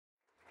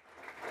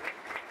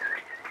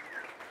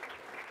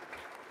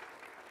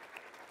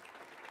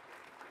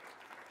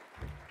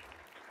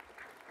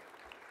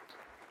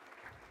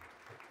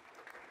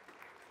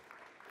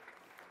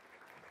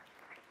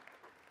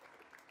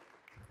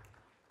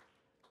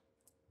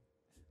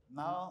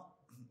now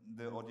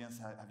the audience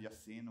have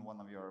just seen one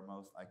of your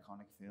most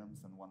iconic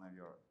films and one of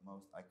your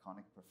most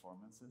iconic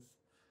performances.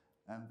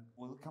 And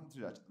we'll come to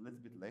that a little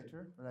bit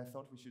later, but I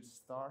thought we should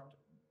start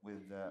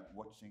with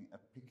watching a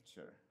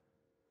picture.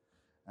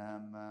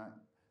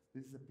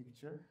 This is a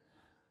picture.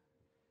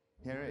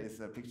 Here is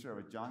a picture of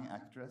a young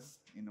actress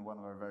in one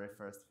of our very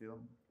first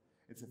films.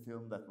 It's a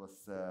film that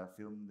was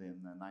filmed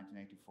in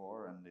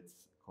 1984, and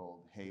it's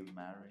called Hail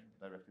Mary,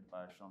 directed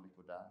by Jean-Luc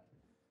Godard.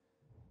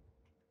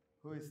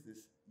 Who is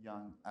this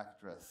young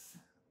actress?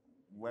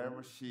 Where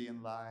was she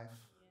in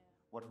life? Yeah.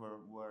 What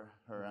were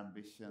her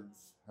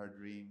ambitions, her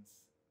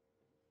dreams?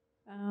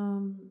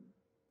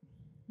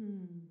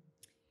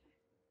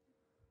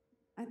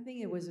 I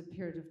think it was a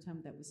period of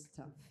time that was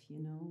tough,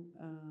 you know,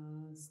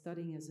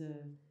 studying as a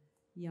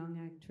young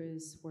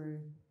actress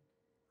where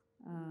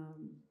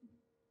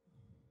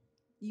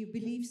you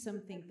believe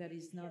something that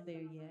is not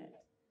there yet.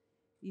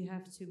 You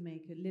have to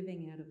make a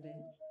living out of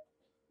it.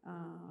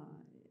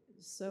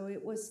 So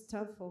it was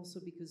tough also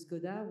because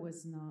Godard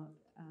was not,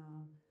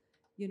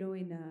 you know,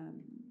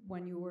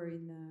 when you were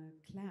in a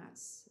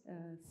class,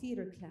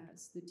 theater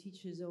class, the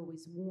teacher is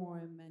always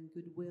warm and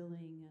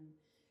good-willing and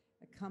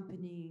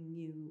accompanying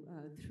you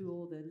through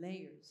all the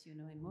layers, you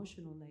know,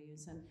 emotional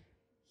layers. And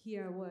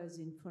here I was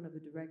in front of a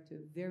director,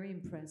 very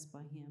impressed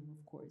by him,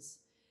 of course.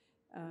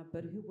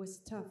 But it was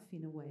tough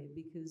in a way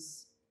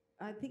because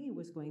I think he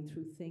was going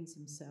through things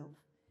himself,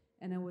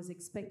 and I was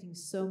expecting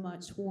so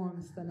much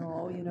warmth and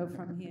all, you know,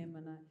 from him.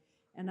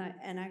 And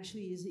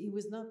actually, he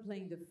was not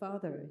playing the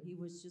father; he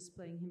was just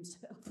playing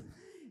himself,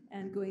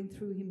 and going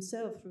through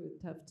himself through a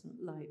tough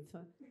life.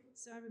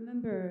 So I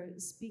remember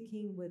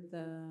speaking with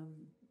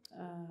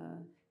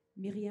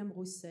Myriam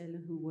Roussel,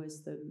 who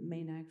was the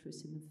main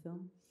actress in the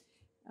film,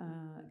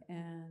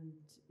 and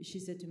she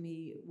said to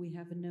me, "We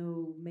have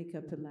no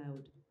makeup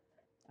allowed."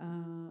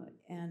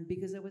 And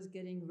because I was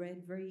getting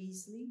red very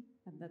easily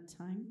at that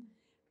time,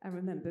 I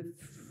remember,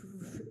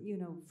 you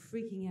know,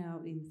 freaking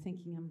out and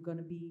thinking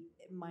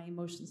my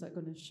emotions are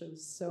going to show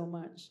so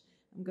much.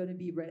 I'm going to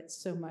be red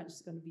so much.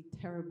 It's going to be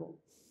terrible.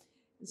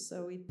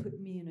 So it put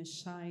me in a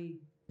shy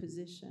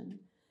position.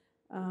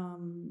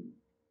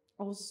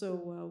 Also,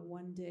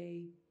 one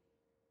day,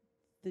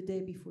 the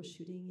day before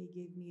shooting, he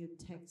gave me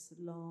a text, a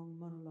long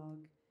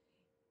monologue.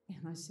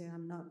 And I said,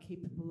 I'm not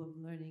capable of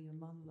learning a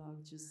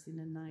monologue just in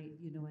a night,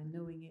 you know, and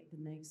knowing it the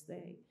next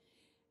day.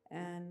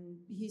 And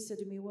he said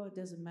to me, well, it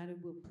doesn't matter.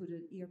 We'll put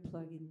an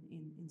earplug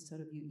inside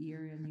of your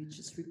ear and you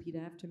just repeat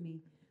after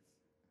me.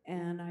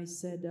 And I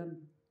said,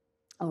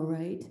 all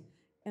right.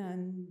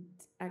 And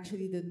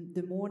actually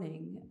the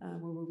morning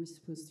where we were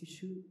supposed to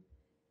shoot,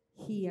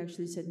 he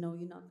actually said, no,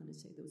 you're not going to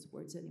say those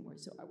words anymore.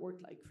 So I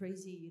worked like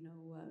crazy, you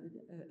know,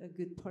 a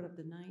good part of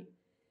the night.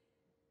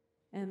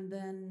 And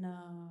then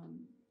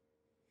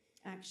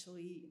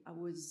actually I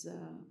was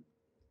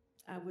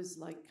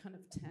like kind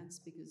of tense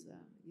because,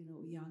 you know,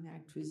 young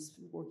actress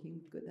working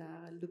with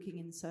Godard, looking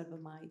inside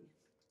of my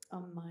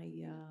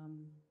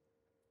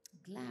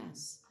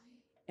glass.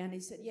 And he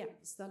said, yeah,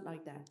 start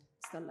like that.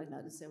 Start like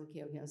that. I said,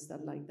 okay, I'll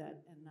start like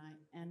that.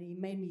 And he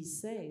made me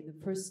say the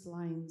first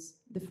line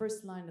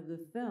of the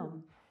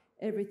film,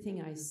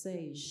 everything I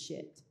say is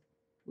shit,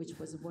 which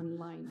was one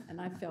line. And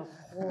I felt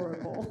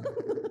horrible.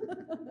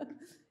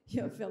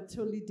 Yeah, I felt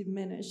totally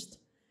diminished.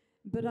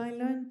 But I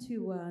learned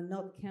to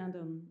not count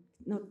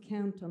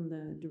on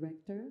the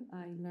director.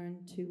 I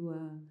learned to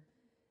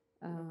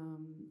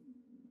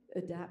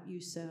adapt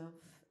yourself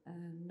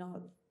and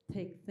not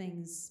take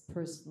things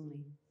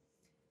personally,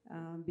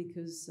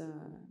 because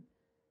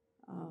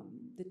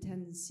the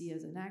tendency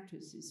as an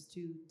actress is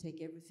to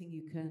take everything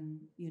you can,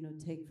 you know,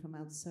 take from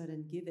outside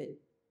and give it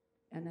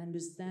an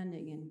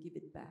understanding and give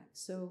it back.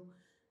 So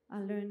I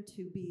learned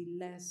to be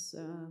less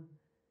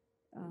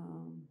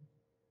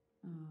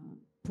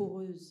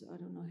poreuse. I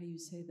don't know how you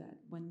say that,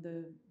 when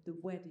the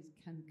wet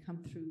can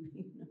come through,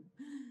 you know.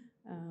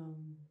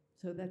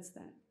 So that's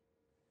that.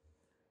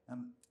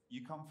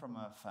 You come from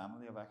a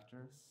family of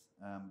actors.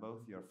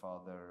 Both your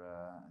father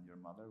and your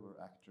mother were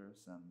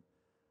actors, and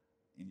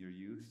in your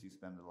youth you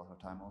spent a lot of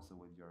time also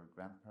with your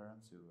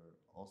grandparents who were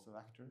also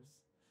actors.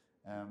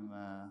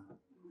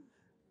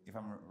 If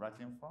I'm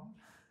rightly informed.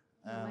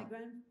 Well, my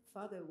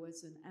grandfather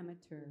was an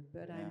amateur,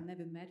 but I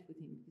never met with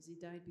him because he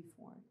died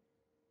before.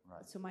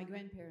 Right. So my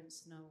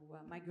grandparents know.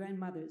 My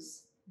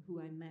grandmothers, who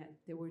I met,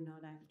 they were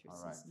not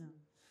actresses. All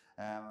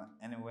right. No.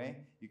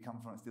 Anyway, you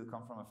still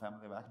come from a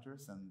family of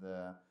actors, and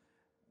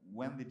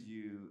when did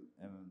you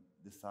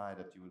decide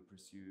that you would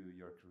pursue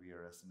your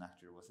career as an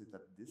actor? Was it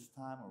at this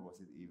time, or was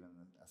it even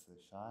as a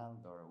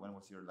child, or when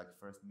was your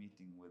first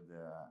meeting with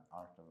the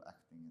art of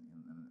acting,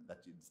 and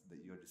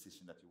your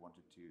decision that you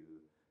wanted to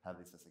have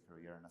this as a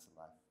career and as a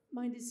life?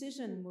 My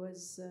decision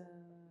was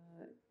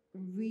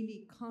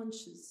really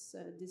conscious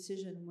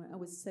decision when I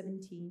was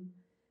 17,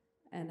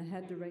 and I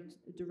had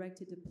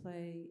directed a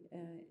play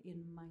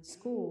in my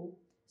school.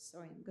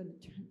 Sorry, I'm going to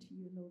turn to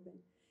you a little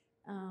bit.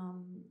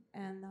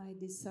 And I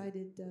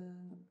decided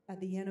at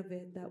the end of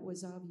it that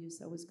was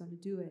obvious I was going to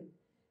do it.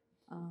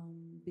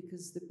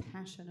 because the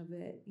passion of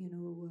it,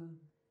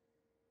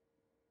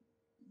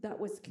 that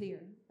was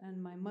clear.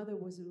 And my mother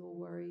was a little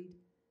worried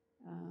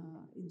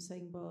in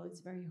saying, well,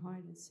 it's very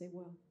hard, and say,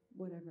 well,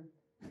 whatever.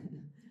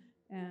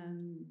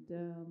 And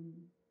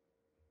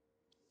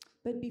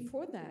but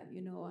before that,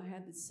 I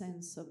had the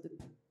sense of the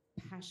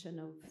passion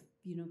of,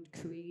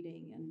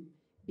 creating and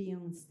being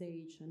on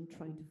stage and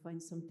trying to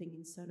find something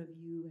inside of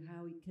you.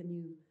 How can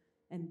you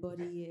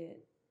embody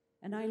it?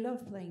 And I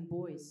love playing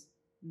boys,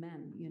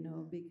 men,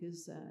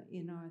 because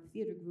in our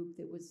theater group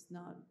there was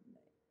not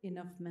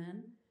enough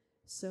men.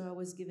 So I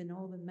was given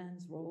all the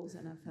men's roles,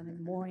 and I found it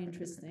more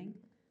interesting.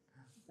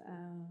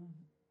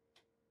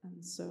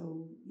 And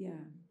so,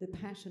 yeah, the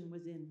passion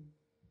was in.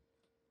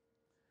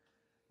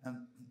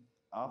 And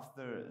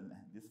after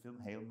this film,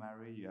 Hail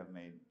Mary, you have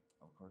made,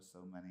 of course,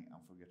 so many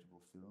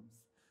unforgettable films.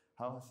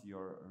 How has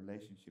your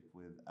relationship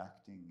with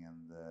acting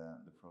and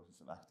the process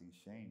of acting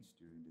changed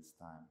during this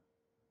time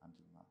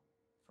until now,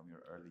 from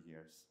your early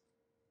years?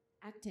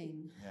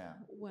 Acting, yeah.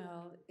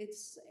 Well,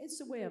 it's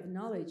a way of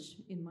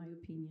knowledge, in my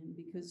opinion,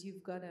 because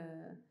you've got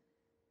to,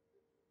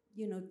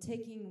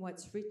 taking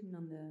what's written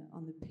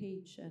on the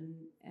page, and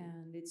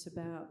it's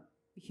about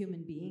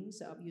human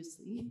beings,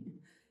 obviously,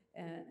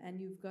 and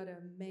you've got to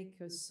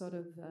make a sort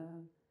of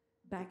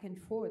back and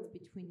forth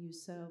between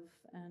yourself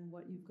and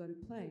what you've got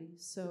to play.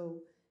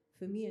 So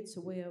for me, it's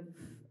a way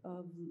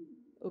of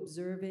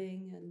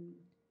observing and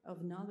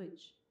of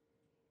knowledge,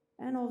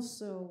 and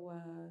also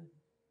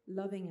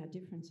loving our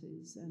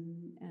differences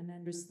and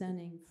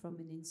understanding from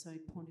an inside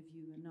point of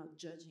view and not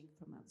judging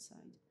from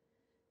outside.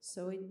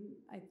 So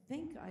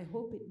I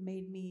hope it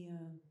made me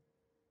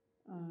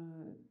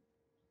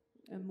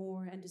a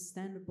more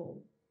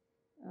understandable,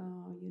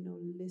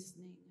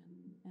 listening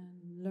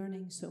and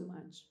learning so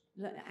much.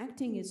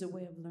 Acting is a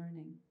way of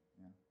learning.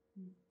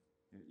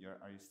 Yeah.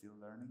 Are you still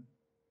learning?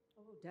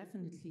 Oh,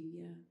 definitely,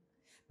 yeah.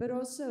 But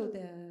also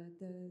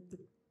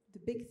the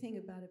big thing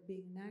about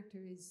being an actor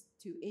is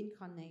to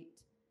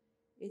incarnate.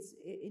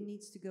 It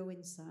needs to go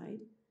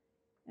inside,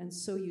 and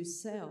so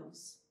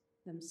yourselves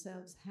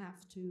themselves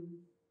have to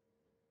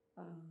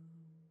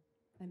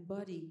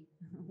embody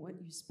what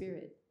your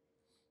spirit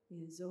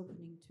is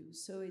opening to.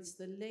 So it's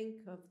the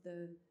link of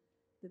the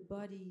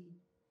body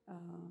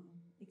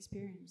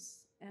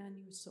experience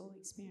and your soul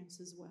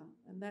experience as well.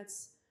 And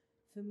that's,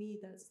 for me,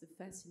 that's the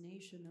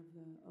fascination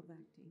of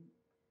acting.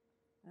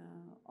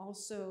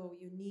 Also,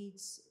 your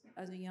needs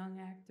as a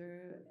young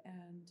actor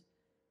and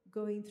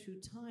going through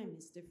time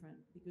is different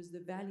because the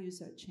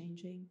values are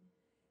changing,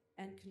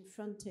 and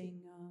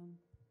confronting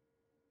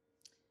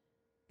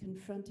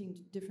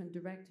different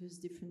directors,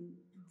 different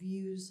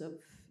views of,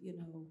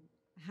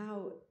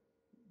 how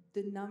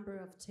the number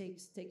of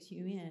takes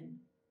you in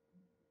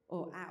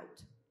or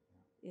out.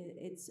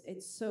 It's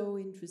so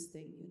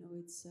interesting,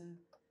 it's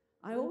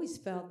I always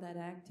felt that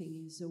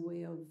acting is a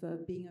way of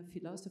being a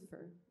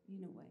philosopher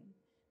in a way,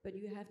 but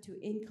you have to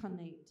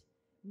incarnate.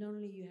 Not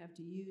only you have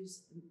to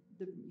use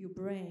your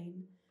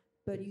brain,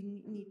 but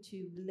you need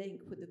to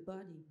link with the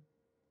body.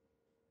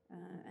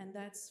 And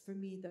that's, for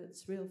me,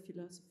 that's real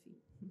philosophy.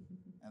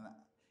 And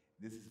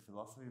this is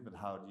philosophy, but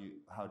how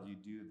do you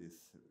do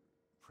this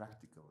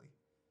practically?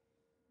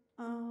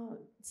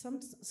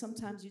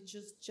 Sometimes you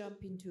just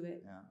jump into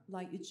it,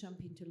 like you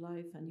jump into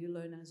life and you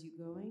learn as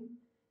you're going.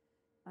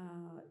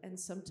 And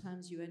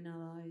sometimes you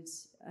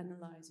analyze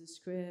a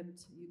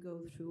script, you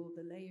go through all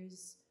the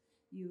layers,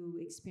 you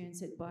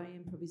experience it by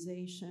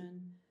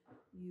improvisation.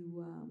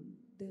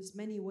 There's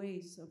many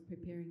ways of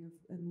preparing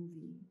a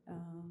movie.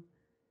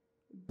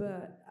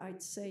 But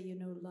I'd say,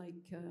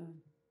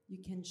 you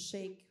can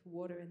shake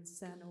water and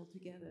sand all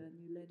together and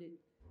you let it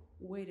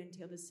wait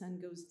until the sun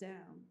goes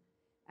down.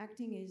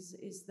 Acting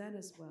is that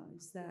as well,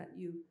 is that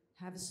you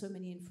have so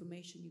many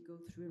information, you go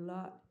through a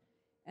lot,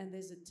 and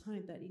there's a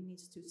time that it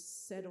needs to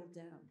settle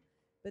down.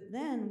 But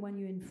then when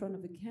you're in front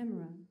of a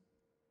camera,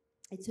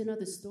 it's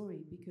another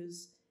story,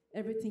 because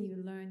everything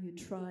you learn, you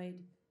tried,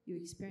 you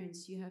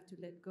experienced, you have to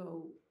let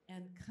go,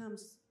 and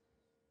comes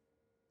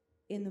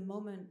in the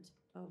moment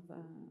of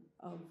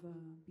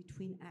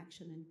between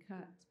action and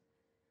cut.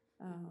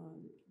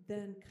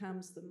 Then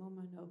comes the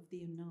moment of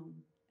the unknown,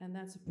 and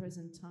that's a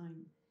present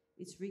time.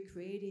 It's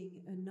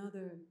recreating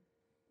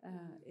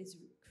it's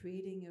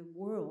creating a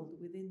world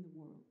within the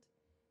world,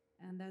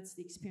 and that's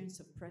the experience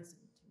of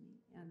present to me.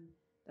 And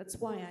that's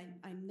why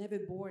I'm never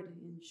bored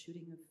in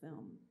shooting a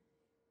film.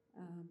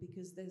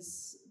 Because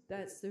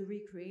that's the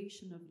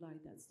recreation of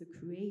life, that's the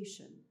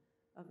creation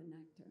of an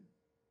actor.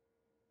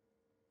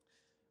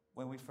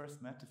 When we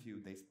first met a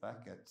few days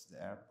back at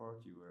the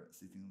airport, you were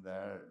sitting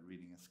there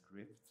reading a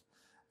script,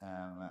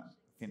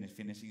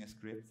 finishing a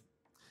script.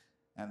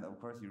 And of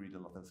course you read a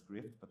lot of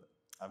script, but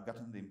I've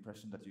gotten the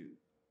impression that you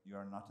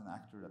are not an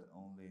actor that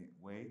only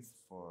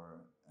waits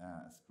for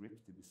a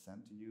script to be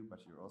sent to you,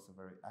 but you're also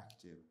very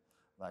active.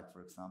 Like,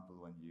 for example,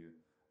 when you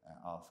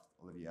asked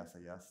Olivier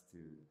Assayas to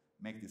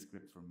make this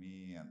script for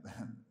me and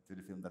to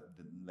the film that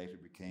later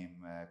became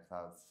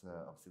Clouds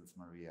of Sils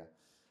Maria.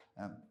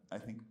 I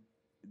think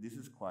this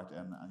is quite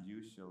an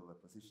unusual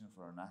position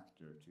for an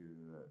actor to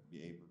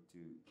be able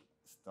to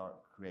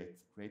create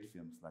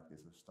films like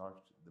this, or start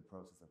the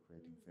process of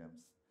creating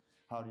films.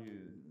 How do you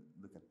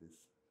look at this?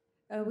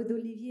 With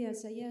Olivier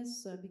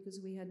Assayas, because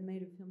we had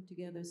made a film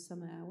together,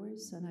 Summer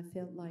Hours, and I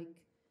felt like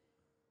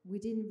we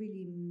didn't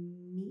really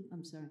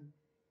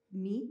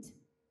meet,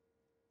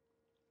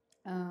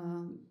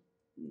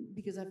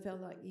 because I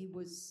felt like he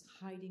was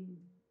hiding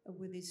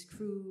with his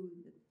crew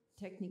the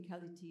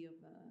technicality of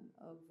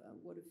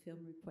what a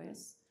film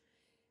requests,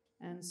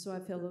 and so I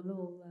felt a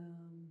little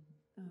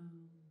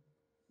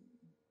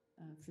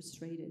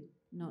frustrated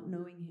not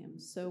knowing him.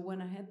 So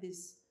when I had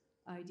this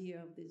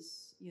idea of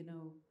this,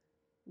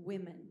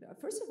 women.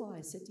 First of all,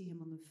 I said to him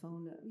on the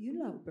phone, "You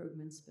love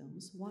Bergman's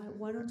films.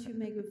 Why don't you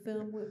make a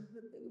film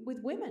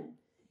with women?"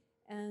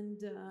 And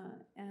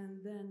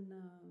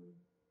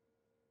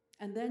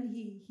then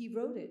he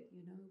wrote it.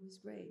 It was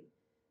great.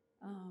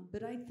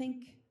 But I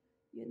think,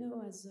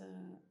 as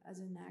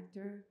an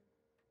actor,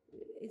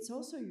 it's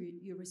also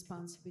your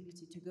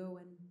responsibility to go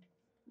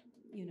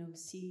and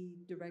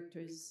see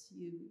directors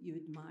you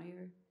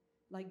admire.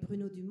 Like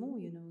Bruno Dumont,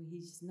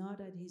 he's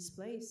not at his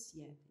place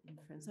yet in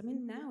France. I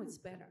mean, now it's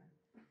better.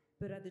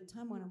 But at the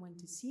time when I went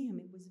to see him,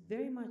 it was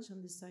very much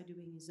on the side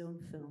doing his own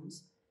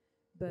films,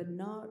 but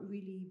not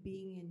really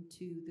being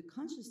into the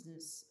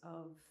consciousness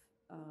of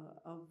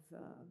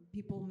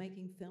people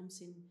making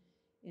films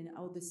in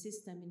the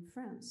system in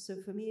France.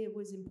 So for me, it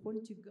was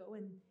important to go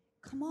and,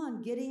 come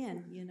on, get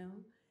in,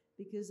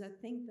 because I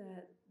think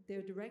that there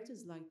are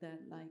directors like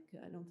that. Like,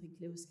 I don't think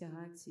Léos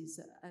Carax is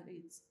at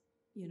its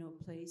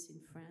place in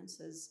France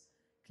as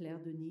Claire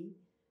Denis.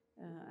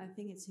 I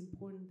think it's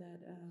important that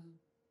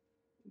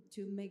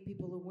to make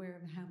people aware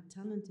of how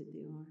talented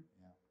they are.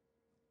 Yeah.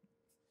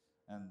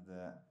 And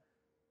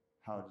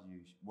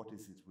what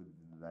is it with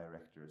the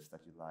directors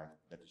that you like,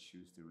 that you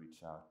choose to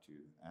reach out to?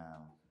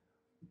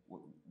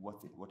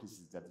 What is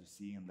it that you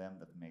see in them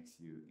that makes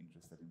you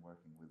interested in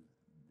working with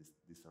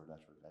this or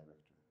that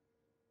director?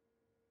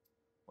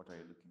 What are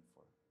you looking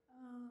for?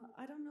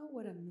 I don't know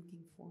what I'm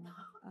looking for.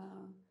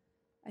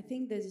 I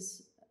think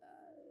there's,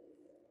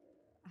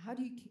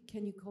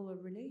 can you call a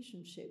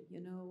relationship,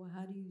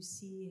 How do you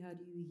see, how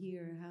do you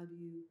hear, how do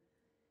you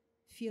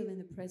feel in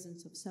the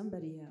presence of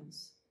somebody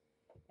else?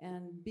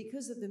 And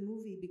because of the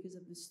movie, because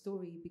of the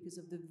story, because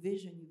of the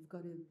vision you've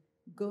got to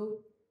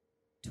go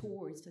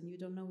towards, and you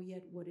don't know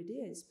yet what it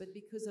is, but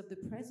because of the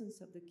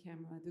presence of the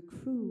camera, the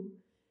crew,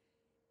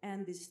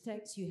 and this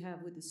text you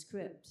have with the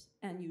script,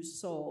 and your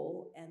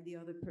soul, and the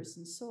other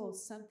person's soul,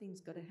 something's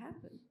got to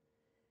happen.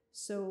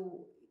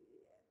 So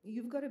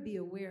you've got to be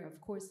aware,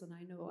 of course, and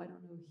I don't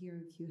know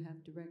here if you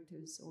have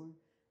directors or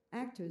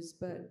actors,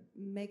 but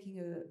making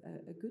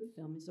a good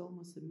film is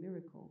almost a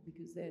miracle,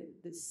 because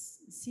the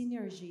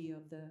synergy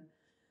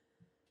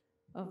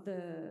of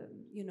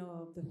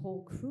the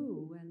whole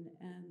crew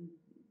and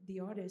the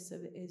artist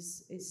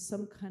is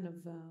some kind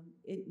of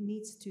it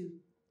needs to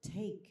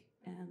take,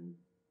 and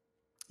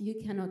you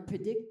cannot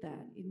predict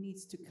that. It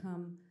needs to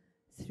come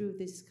through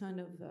this kind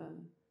of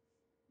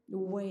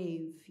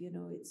wave,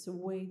 it's a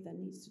wave that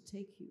needs to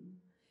take you.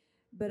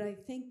 But I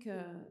think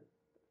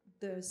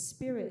the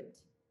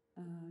spirit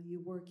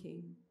you're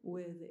working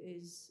with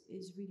is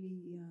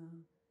really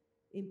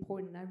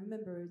important. I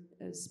remember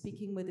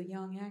speaking with a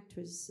young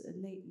actress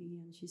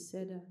lately, and she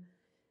said,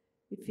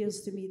 it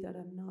feels to me that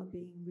I'm not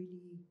being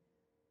really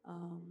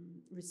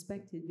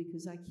respected,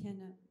 because I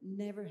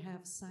never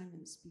have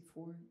silence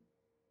before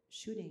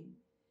shooting.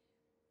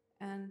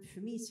 And for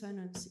me,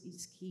 silence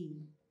is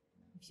key.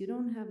 If you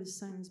don't have a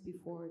silence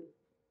before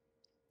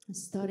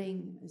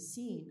starting a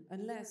scene,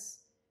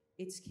 unless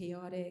it's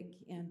chaotic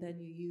and then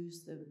you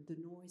use the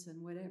noise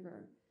and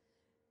whatever,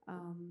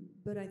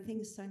 but I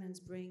think silence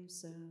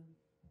brings an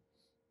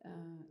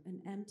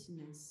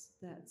emptiness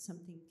that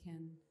something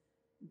can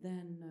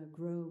then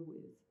grow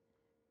with.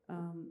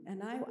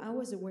 And I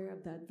was aware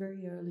of that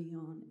very early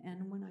on,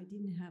 and when I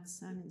didn't have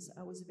silence,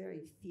 I was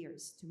very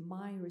fierce to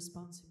my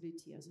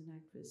responsibility as an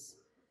actress.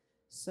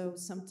 So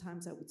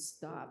sometimes I would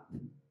stop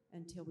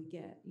until we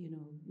get,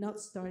 not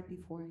start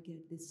before I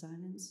get the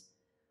silence,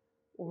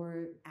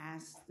 or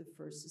ask the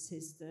first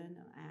assistant,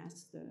 or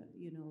ask the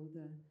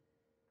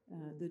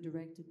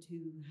director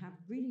to have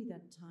really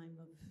that time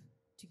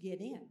to get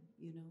in,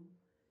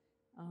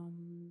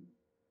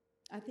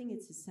 I think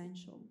it's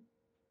essential.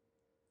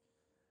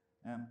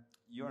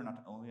 You're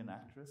not only an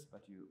actress,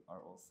 but you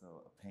are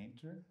also a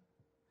painter,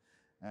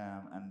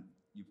 and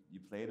you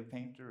played a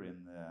painter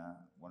in the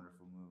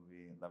wonderful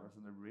movie Lovers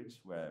on the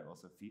Bridge, where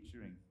also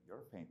featuring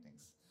your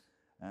paintings.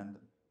 And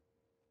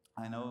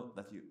I know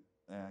that you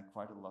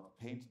quite a lot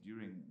paint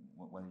during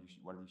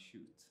while you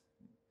shoot.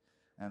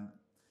 And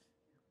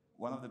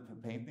one of the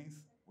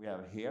paintings we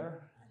have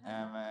here,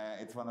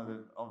 it's one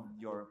of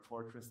your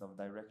portraits of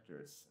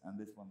directors, and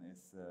this one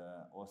is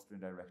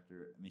Austrian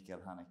director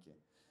Michael Haneke,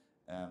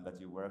 that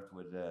you worked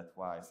with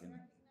twice in.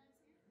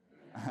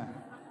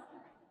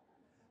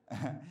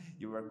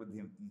 You worked with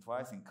him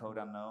twice in Code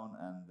Unknown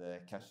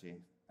and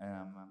Kashi.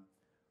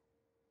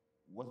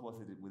 what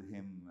was it with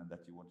him that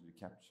you wanted to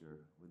capture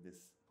with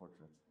this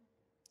portrait?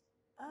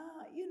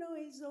 You know,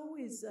 he's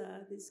always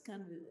this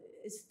kind of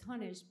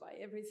astonished by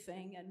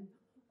everything and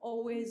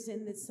always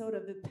in this sort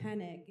of a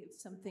panic if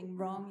something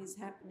wrong is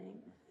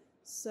happening.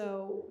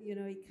 So, you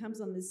know, he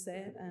comes on the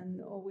set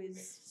and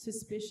always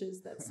suspicious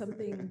that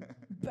something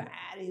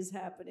bad is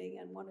happening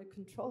and want to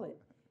control it.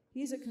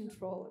 He's a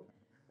controller,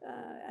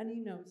 and he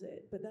knows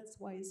it, but that's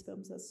why his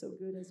films are so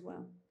good as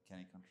well. Can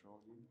he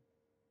control you?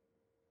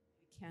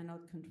 You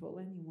cannot control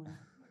anyone.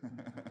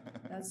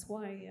 That's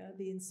why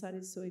the inside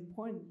is so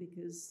important,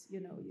 because, you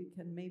know, you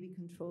can maybe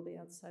control the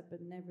outside,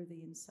 but never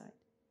the inside.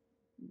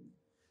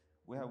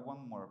 We have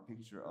one more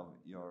picture of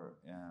your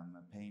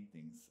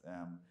paintings.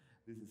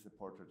 This is a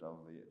portrait of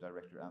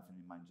director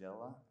Anthony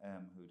Manghella,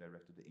 who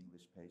directed The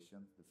English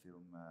Patient, the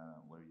film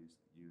where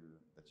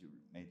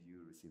made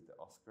you receive the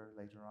Oscar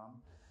later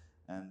on.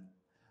 And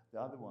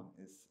the other one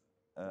is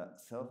a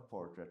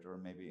self-portrait, or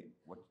maybe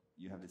what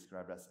you have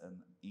described as an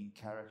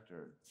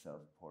in-character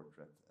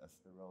self-portrait, as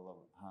the role of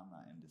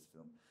Hannah in this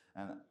film.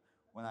 And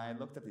when I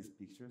looked at these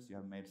pictures, you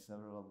have made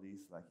several of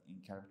these like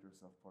in-character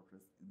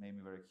self-portraits. It made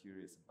me very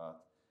curious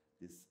about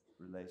this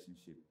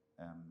relationship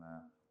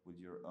with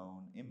your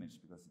own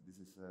image, because this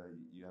is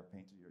you have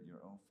painted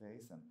your own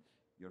face, and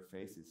your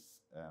face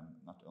is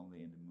not only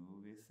in the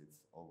movies,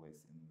 it's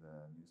always in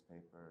the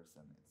newspapers,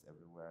 and it's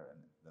everywhere, and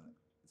then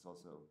it's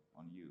also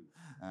on you.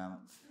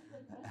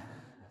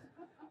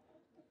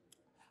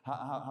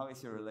 How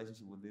is your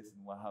relationship with this,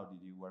 and how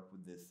did you work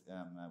with this?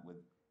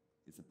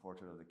 Is it a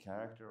portrait of the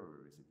character,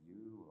 or is it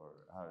you,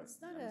 or how?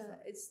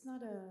 It's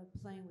not a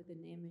playing with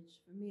an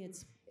image. For me,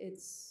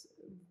 it's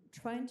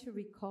trying to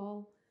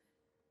recall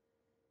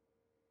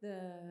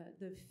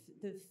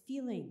the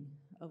feeling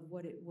of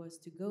what it was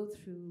to go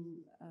through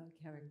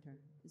a character.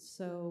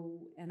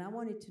 So, and I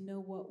wanted to know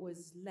what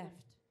was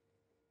left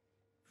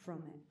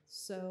from it.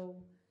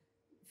 So,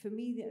 for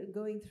me,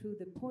 going through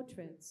the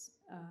portraits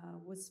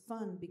was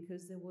fun,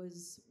 because there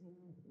was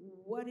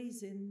what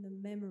is in the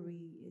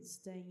memory is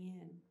staying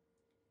in.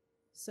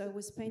 So I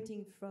was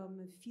painting from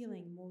a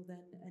feeling more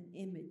than an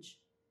image.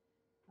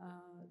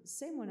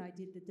 Same when I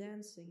did the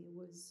dancing, it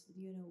was,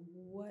 you know,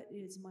 what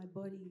is my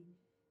body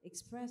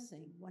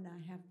expressing when I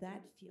have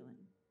that feeling?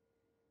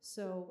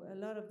 So a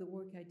lot of the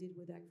work I did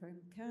with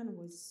Akram Khan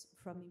was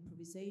from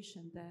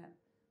improvisation, that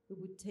we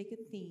would take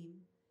a theme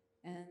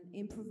and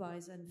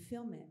improvise and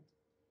film it.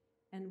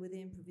 And with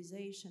the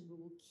improvisation, we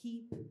will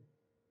keep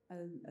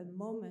a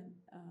moment,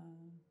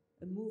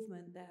 a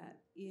movement that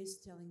is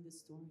telling the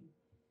story.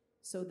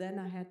 So then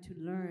I had to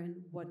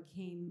learn what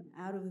came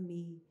out of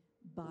me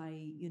by,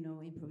 you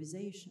know,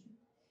 improvisation.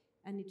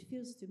 And it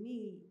feels to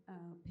me,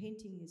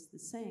 painting is the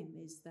same,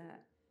 is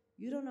that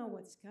you don't know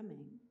what's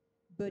coming,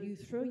 but you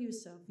throw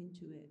yourself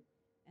into it,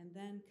 and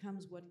then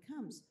comes what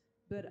comes.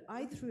 But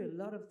I threw a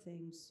lot of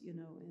things, you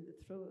know, and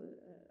throw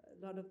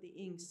a lot of the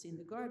inks in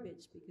the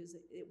garbage, because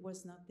it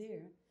was not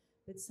there.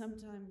 But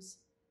sometimes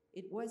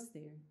it was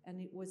there, and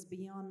it was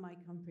beyond my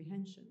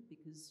comprehension,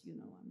 because, you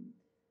know,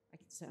 I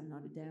can say I'm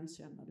not a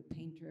dancer, I'm not a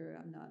painter,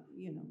 I'm not,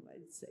 you know,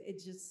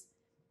 it's just,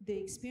 the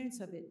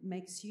experience of it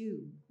makes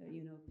you,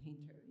 you know, a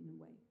painter in a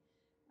way.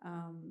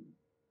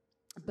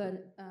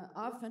 But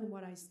often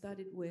what I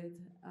started with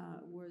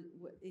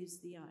is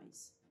the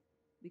eyes,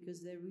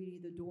 because they're really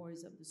the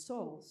doors of the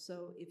soul.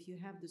 So if you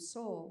have the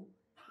soul,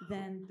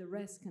 then the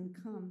rest can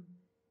come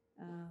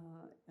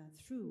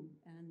through.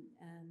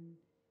 And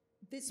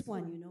this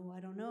one, you know,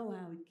 I don't know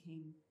how it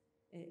came.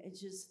 It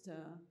just,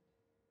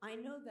 I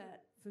know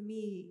that for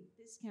me,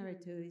 this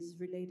character is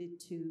related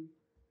to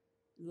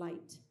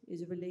light,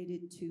 is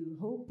related to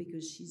hope,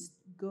 because she's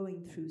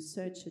going through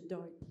such a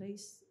dark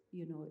place.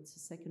 You know, it's the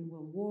Second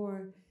World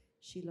War.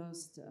 She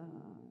lost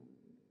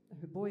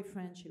her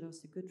boyfriend, she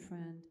lost a good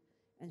friend,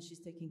 and she's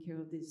taking care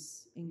of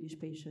this English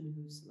patient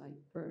who's like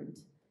burned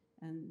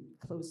and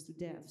close to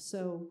death.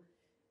 So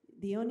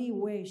the only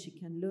way she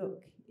can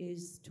look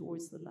is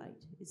towards the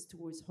light, is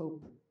towards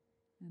hope.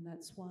 And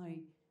that's why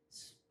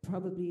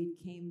probably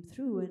it came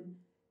through.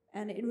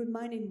 And it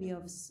reminded me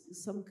of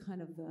some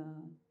kind of,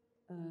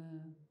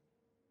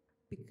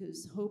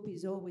 because hope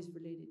is always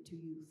related to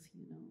youth,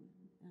 you know.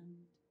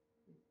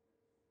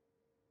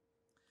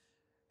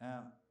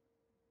 And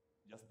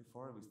just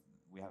before,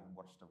 we have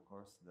watched, of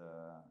course,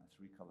 the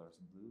Three Colors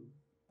Blue,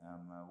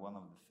 one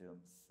of the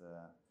films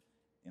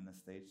in a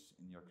stage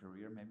in your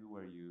career, maybe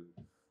where you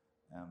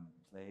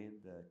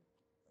played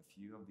a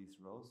few of these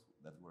roles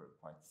that were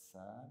quite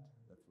sad,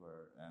 that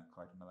were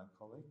quite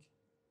melancholic.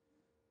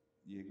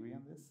 Do you agree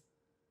on this?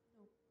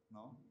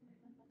 No.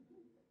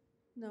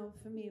 No? No,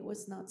 for me it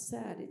was not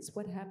sad. It's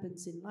what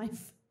happens in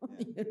life.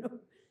 Yeah. You know,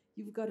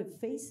 you've got to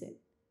face it.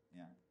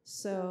 Yeah.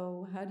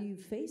 So how do you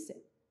face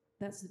it?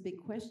 That's the big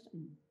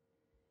question.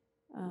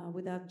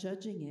 Without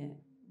judging it,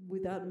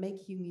 without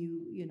making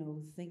you, you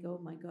know, think, oh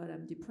my God,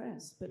 I'm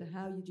depressed. But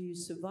how do you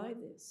survive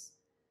this?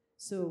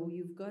 So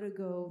you've got to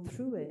go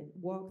through it,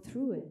 walk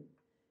through it.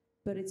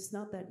 But it's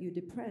not that you're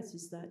depressed,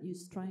 it's that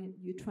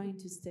you're trying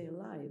to stay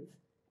alive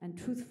and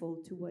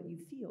truthful to what you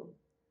feel.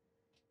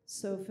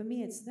 So for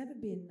me, it's never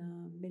been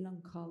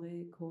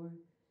melancholic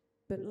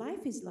but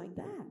life is like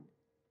that.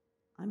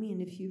 I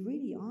mean, if you're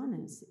really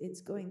honest,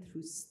 it's going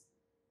through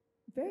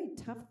very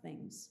tough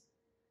things.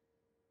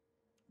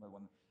 But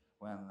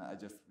when I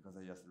just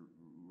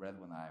read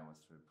when I was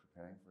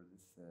preparing for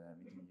this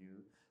meeting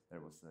you,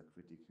 there was a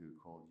critic who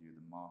called you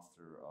the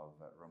master of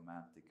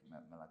romantic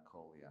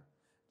melancholia.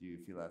 Do you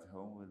feel at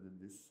home with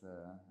this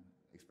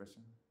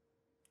expression?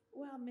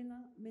 Well,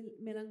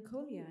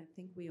 melancholia, I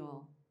think we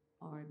all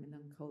are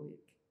melancholic.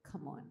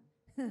 Come on.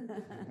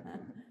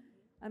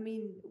 I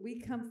mean, we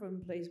come from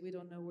a place, we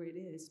don't know where it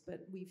is, but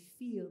we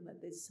feel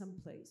that there's some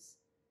place.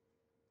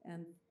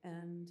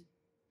 And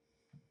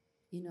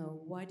you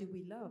know, why do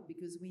we love?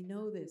 Because we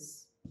know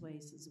this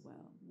place as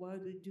well. Why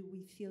do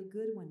we feel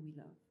good when we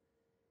love?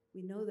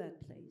 We know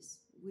that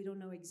place. We don't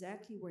know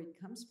exactly where it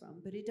comes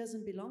from, but it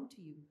doesn't belong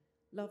to you.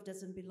 Love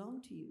doesn't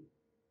belong to you.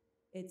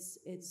 It's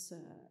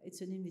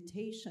an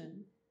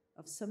invitation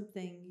of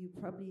something you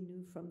probably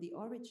knew from the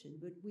origin,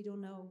 but we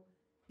don't know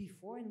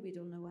before and we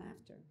don't know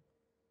after.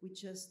 We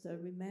just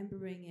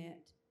remembering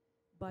it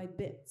by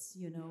bits,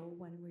 you know,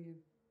 when we're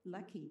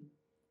lucky.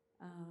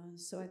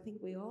 So I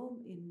think we're all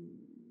in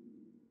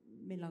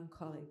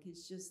melancholic.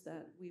 It's just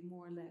that we're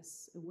more or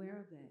less aware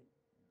of it.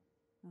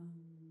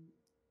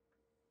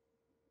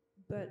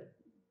 But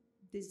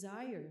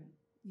desire,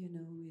 you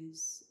know,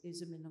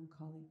 is a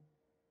melancholy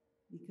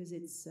because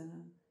it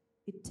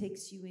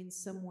takes you in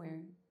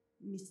somewhere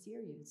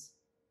mysterious.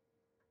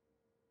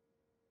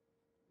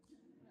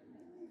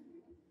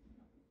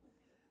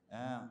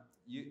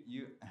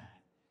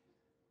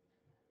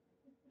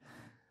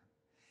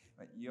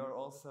 You're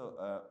also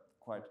a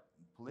quite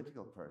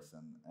political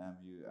person.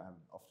 You have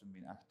often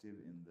been active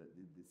in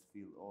this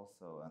field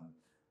also,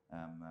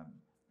 and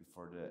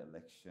before the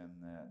election,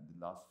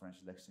 the last French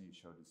election, you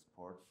showed the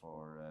support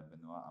for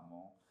Benoît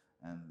Hamon,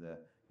 and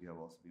you have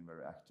also been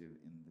very active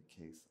in the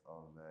case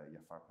of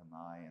Jafar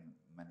Panahi and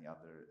many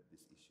other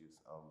these issues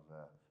of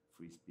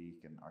free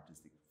speech and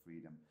artistic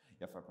freedom.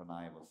 Jafar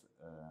Panahi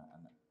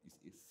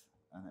is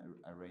an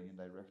Iranian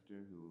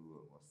director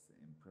who was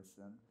in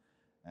prison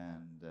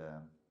and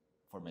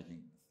for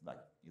making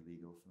like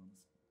illegal films.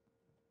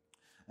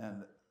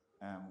 And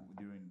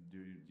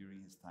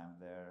during his time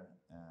there,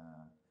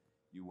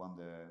 you won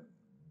the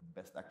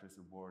Best Actress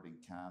Award in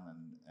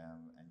Cannes,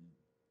 and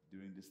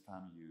during this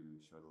time you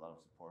showed a lot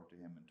of support to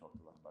him and talked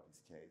a lot about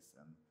his case.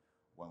 And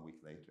 1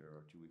 week later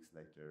or 2 weeks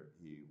later,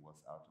 he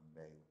was out on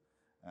bail.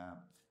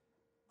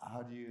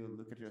 How do you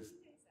look at your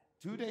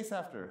 2 days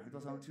after? It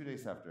was only 2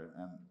 days after,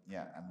 and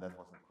yeah, and that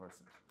was of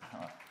course.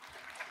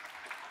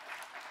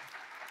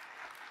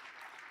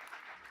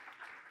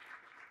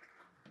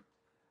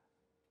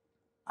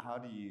 How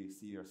do you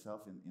see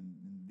yourself in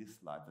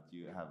this life that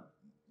you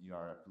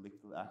are a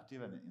political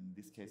active, and in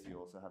this case you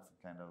also have some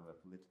kind of a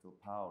political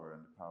power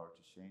and the power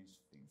to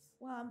change things?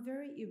 Well, I'm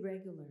very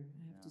irregular,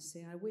 I have to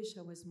say. I wish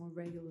I was more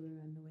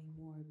regular and knowing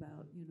more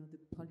about, you know, the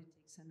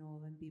politics and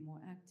all, and be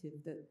more active.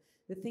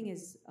 The thing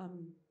is,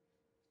 I'm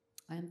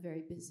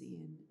very busy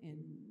in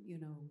you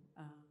know,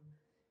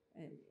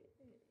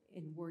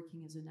 in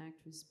working as an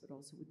actress, but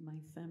also with my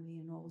family,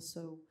 and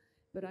also,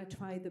 but I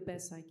try the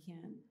best I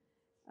can.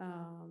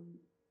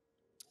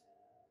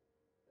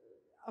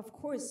 Of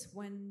course,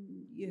 when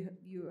you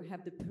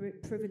have the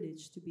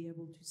privilege to be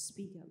able to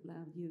speak out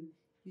loud, you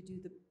do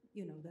the,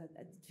 you know, that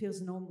it feels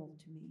normal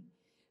to me.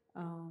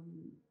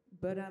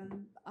 But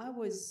I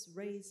was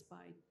raised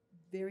by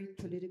very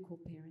political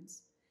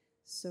parents,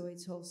 so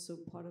it's also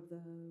part of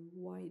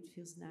why it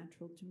feels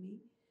natural to me.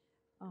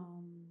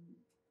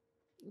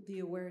 The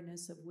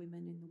awareness of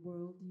women in the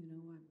world, you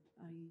know,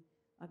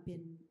 I've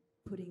been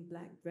putting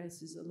black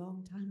dresses a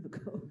long time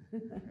ago.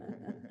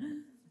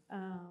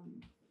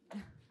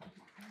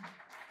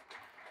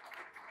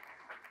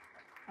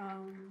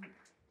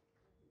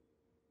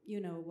 You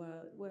know,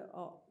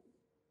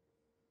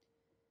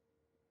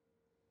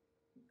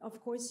 of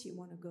course you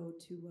want to go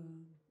to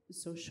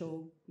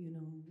social, you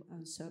know,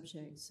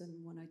 subjects.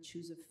 And when I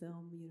choose a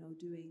film, you know,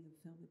 doing a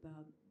film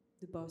about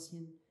the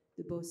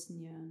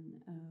Bosnian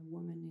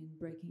woman in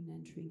Breaking and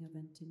Entering of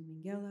Anton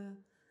Minghella,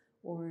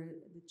 or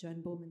the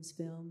John Bowman's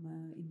film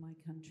In My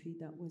Country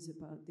that was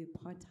about the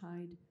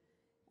apartheid.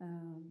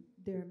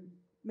 There are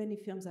many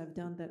films I've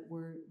done that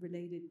were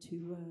related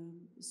to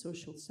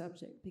social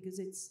subject, because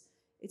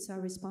it's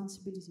our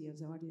responsibility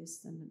as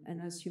artists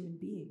and as human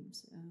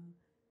beings.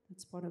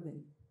 That's part of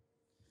it.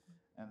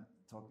 And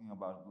talking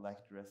about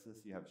black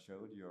dresses, you have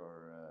showed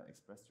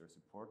expressed your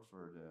support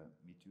for the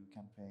Me Too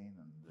campaign,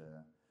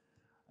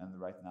 and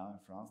right now in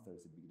France there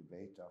is a big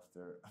debate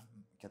after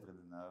Claire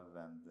Denis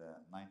and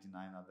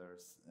 99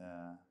 others.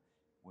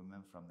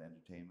 Women from the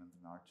entertainment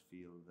and art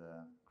field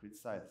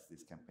criticize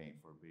this campaign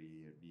for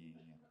being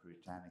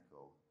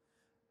puritanical.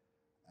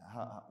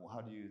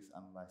 How do you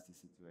analyze the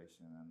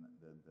situation and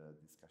the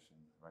discussion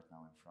right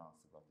now in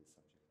France about this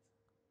subject?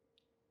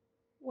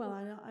 Well,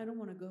 I don't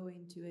want to go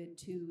into it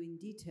too in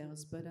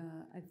details, but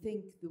I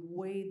think the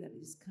way that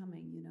is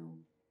coming, you know,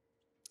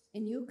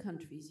 in your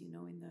countries, you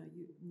know, in the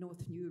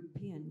Northern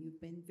European,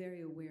 you've been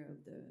very aware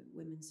of the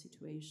women's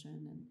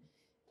situation,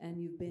 and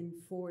you've been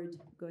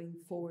going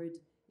forward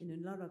in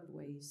a lot of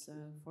ways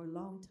for a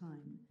long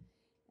time.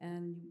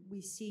 And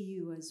we see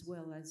you as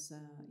well as,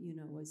 you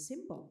know, a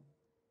symbol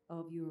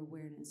of your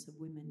awareness of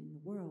women in the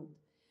world.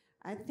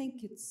 I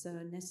think it's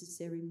a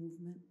necessary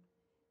movement,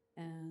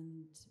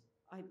 and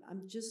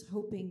I'm just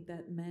hoping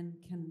that men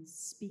can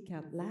speak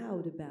out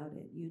loud about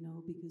it, you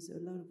know, because a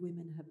lot of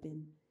women have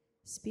been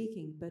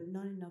speaking, but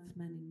not enough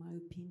men, in my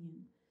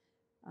opinion.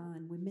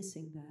 And we're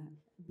missing that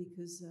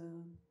because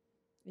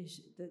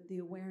the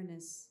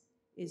awareness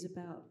is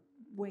about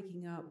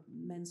waking up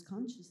men's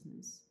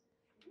consciousness.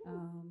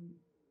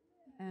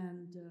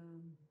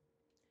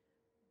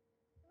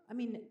 I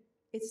mean,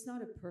 it's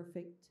not a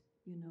perfect,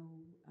 you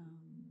know,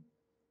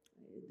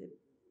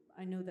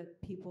 I know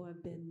that people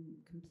have been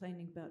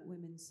complaining about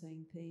women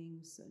saying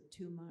things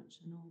too much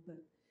and all, but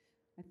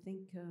I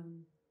think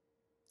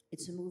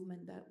it's a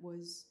movement that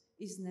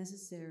is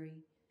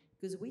necessary,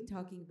 because we're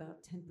talking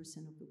about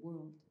 10% of the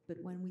world,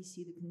 but when we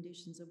see the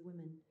conditions of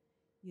women,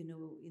 you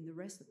know, in the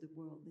rest of the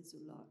world, there's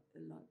a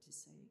lot to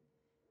say.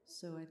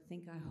 So I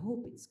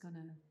hope it's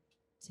gonna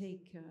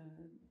take,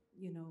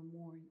 you know,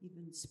 more,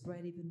 even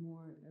spread even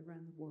more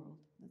around the world.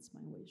 That's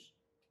my wish.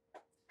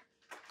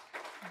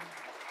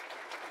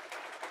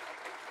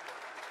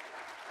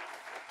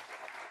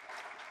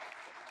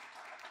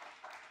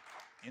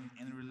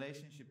 In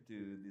relationship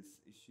to this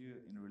issue,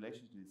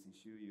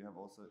 you have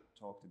also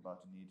talked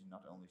about the need to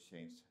not only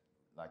change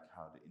like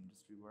how the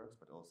industry works,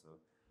 but also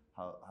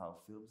how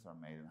films are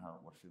made and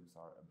what films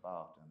are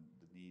about, and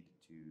the need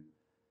to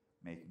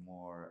make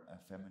more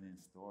feminine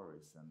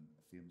stories and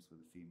films with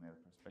a female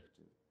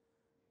perspective.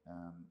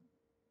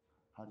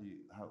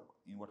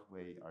 In what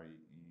way are you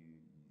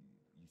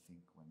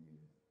think when you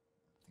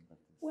think about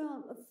this?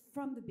 Well,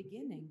 from the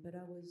beginning, but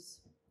I was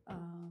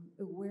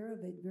aware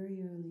of it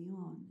very early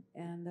on,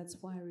 and that's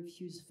why I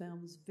refused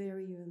films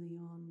very early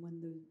on when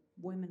the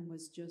woman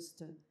was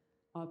just an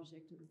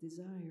object of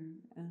desire.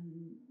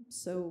 And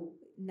so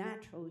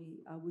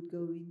naturally I would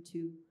go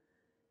into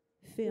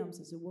films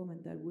as a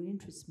woman that would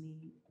interest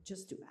me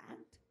just to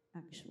act,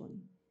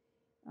 actually.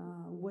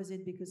 Was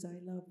it because I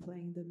loved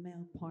playing the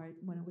male part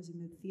when I was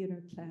in the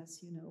theater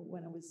class, you know,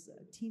 when I was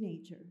a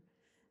teenager?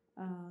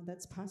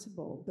 That's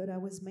possible, but I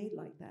was made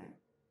like that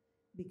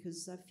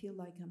because I feel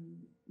like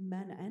I'm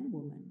man and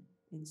woman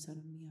inside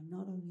of me. I'm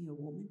not only a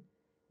woman,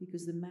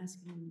 because the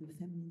masculine and the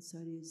feminine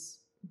side is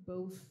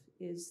both,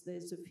 there's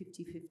a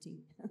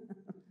 50-50.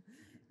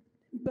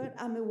 But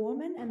I'm a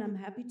woman and I'm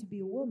happy to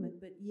be a woman,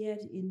 but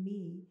yet in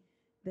me,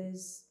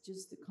 there's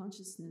just the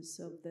consciousness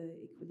of the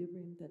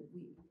equilibrium that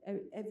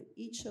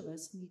each of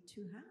us need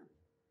to have.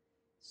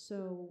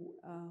 So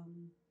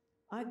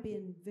I've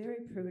been very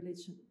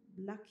privileged and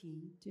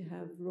lucky to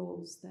have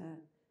roles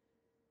that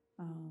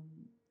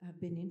have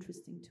been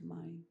interesting to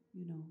my,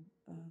 you know,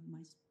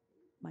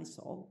 my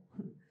soul.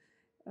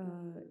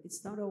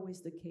 It's not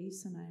always the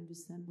case, and I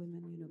understand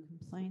women, you know,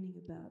 complaining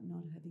about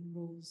not having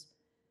roles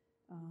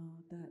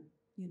that,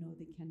 you know,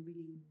 they can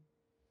really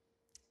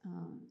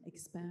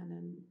expand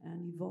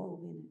and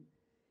evolve in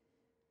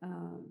it.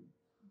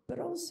 But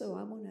also,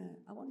 I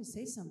want to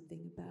say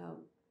something about,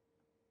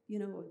 you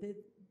know,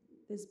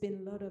 there's been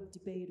a lot of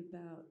debate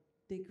about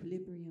the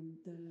equilibrium,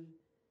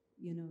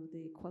 you know,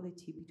 the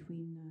equality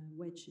between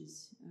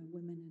wedges,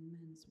 women and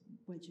men's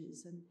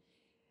wedges, and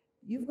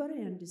you've got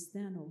to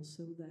understand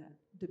also that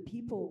the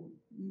people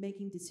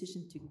making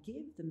decision to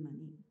give the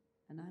money,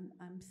 and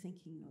I'm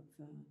thinking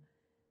of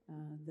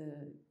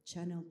the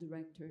channel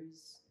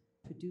directors,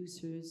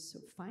 producers,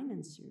 or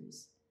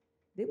financiers,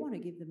 they want to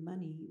give the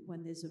money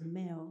when there's a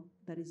male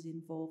that is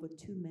involved or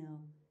two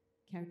male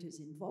characters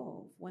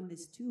involved. When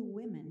there's two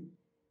women,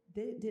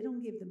 they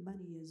don't give the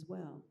money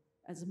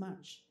as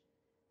much.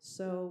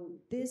 So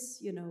this,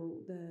 you know,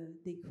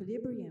 the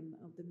equilibrium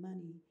of the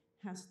money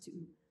has to,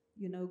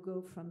 you know,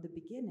 go from the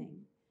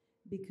beginning,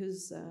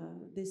 because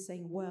they're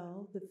saying,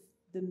 well,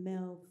 the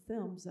male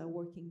films are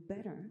working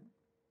better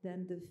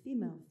than the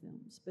female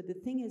films. But the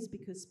thing is,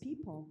 because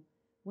people,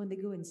 when they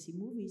go and see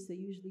movies, they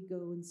usually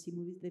go and see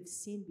movies they've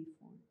seen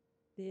before.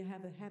 They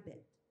have a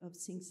habit of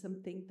seeing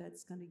something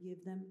that's going to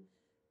give them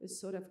a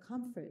sort of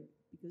comfort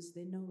because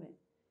they know it,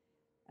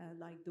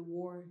 like the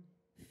war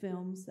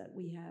films that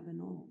we have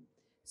and all.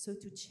 So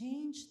to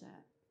change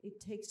that, it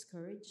takes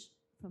courage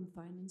from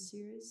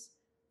financiers,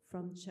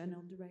 from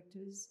channel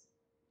directors,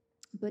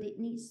 but it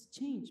needs to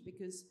change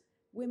because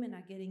women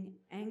are getting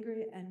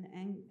angrier and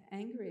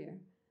angrier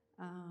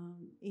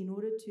in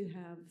order to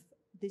have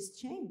this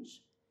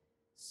change.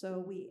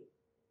 So we're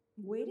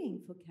waiting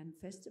for Cannes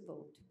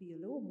Festival to be a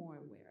little more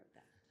aware of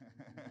that.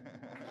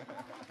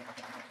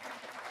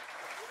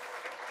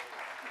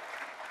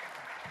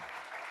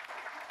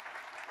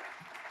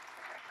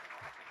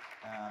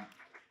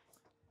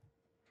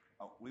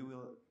 We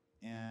will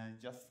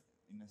just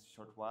in a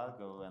short while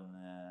go and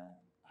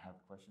have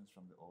questions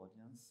from the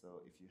audience.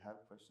 So if you have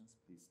questions,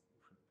 please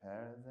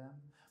prepare them.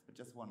 But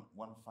just one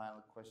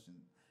final question.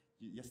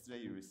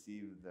 yesterday you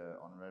received the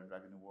Honorary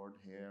Dragon Award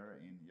here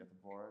in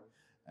Göteborg,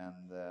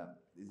 and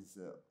this is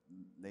the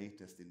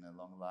latest in a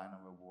long line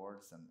of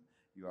awards, and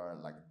you are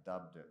like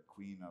dubbed the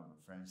queen of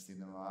French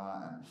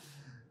cinema.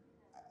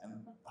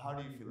 And how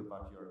do you feel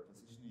about your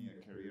position in your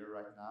career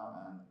right now,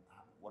 and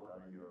what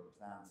are your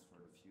plans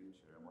for the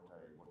future, and what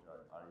are you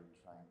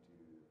trying to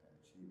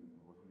achieve?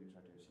 What will you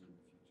try to achieve in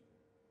the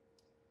future?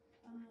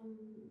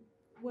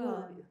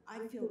 Well,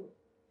 I feel,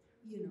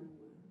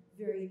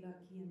 very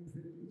lucky and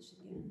privileged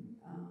again,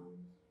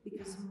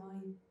 because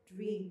my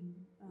dream,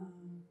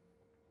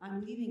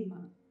 I'm living my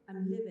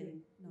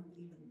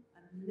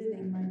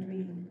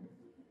dream.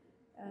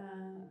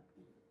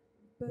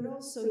 But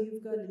also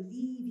you've got to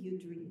leave your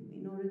dream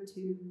in order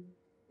to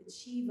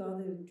achieve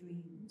other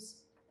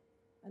dreams.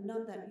 And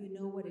not that you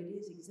know what it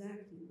is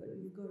exactly, but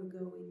you've got to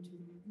go into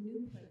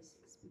new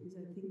places, because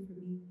I think for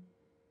me,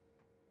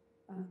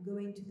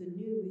 going to the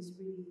new is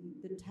really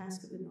the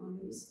task of an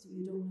artist.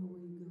 You don't know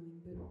where you're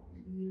going, but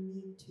you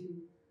need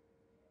to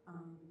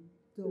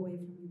go away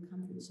from your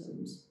comfort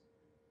zones.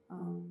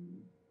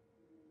 And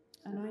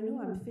I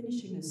know I'm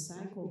finishing a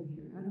cycle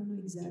here. I don't know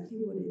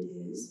exactly what it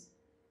is.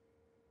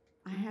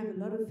 I have a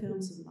lot of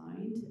films in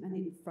mind, and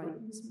it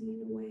frightens me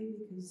in a way,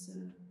 because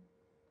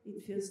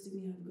it feels to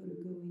me I've got to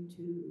go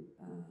into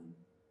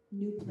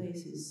new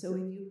places. So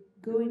if you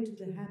go into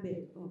the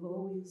habit of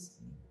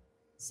always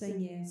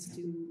saying yes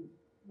to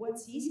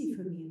what's easy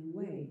for me in a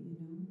way,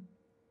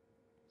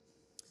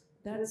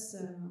 that's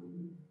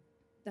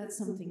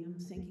something I'm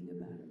thinking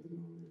about at the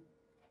moment.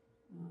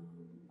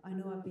 I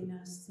know I've been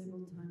asked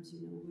several times,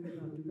 what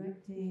about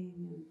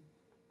directing?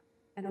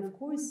 And of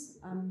course,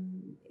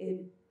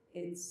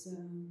 it's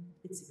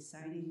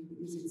exciting,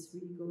 because it's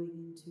really going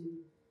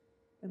into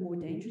a more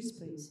dangerous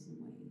place in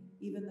a way,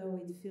 even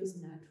though it feels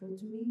natural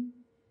to me,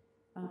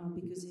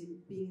 because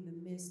it being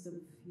in the midst of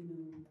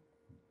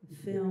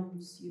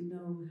films,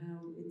 how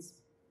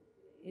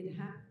it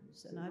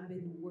happens, and I've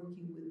been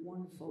working with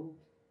wonderful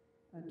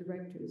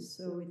directors,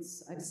 so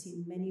I've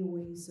seen many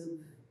ways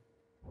of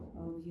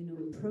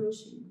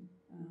approaching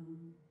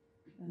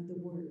the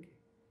work,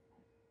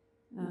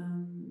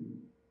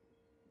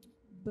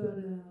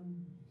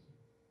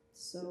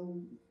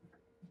 so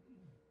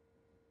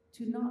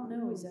to not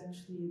know is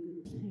actually a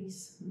good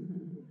place.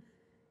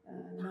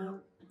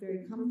 Not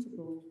very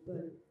comfortable,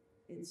 but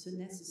it's a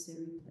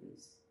necessary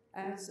place.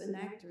 As an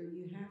actor,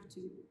 you have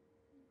to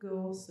go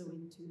also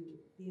into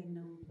the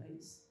unknown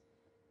place.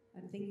 I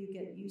think you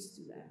get used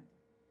to that.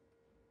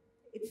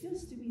 It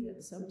feels to me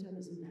that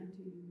sometimes as an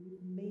actor, you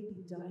would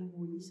maybe die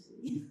more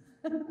easily.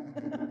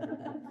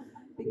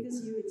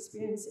 Because you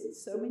experience it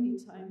so many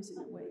times in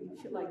a way. You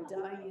feel like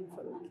dying in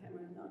front of the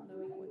camera, not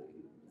knowing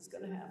what's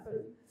going to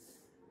happen.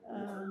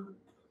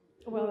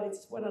 Well,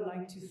 it's what I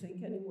like to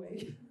think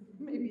anyway.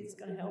 Maybe it's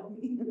going to help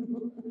me.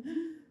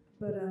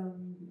 But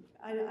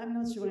I'm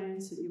not sure I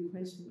answered your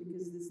question,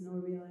 because there's no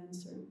real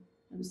answer.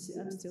 I'm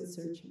still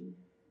searching.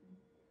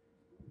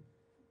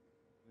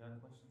 We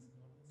have questions in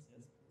the audience?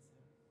 Yes, please.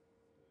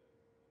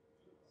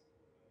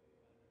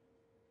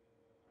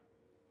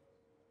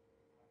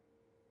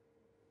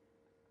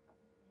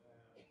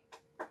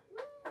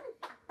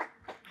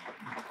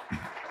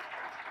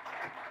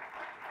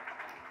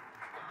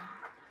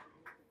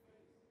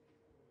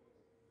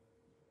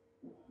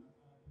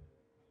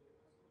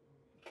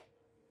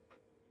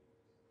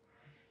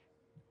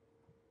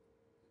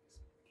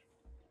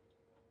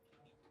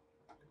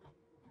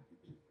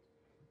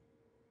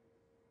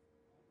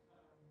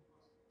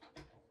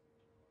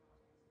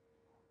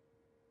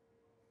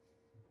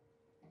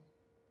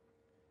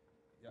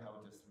 Yeah, I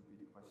will just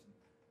repeat the question.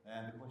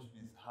 And the question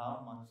is,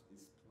 how much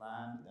is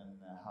planned and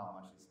how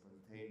much is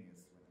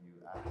spontaneous when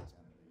you act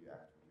and you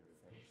act with your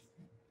face?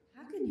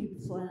 How can you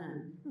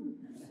plan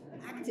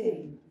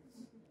acting?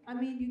 I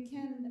mean, you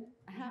can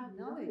have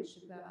knowledge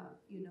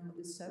about,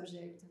 the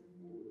subject and,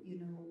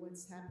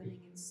 what's happening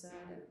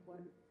inside at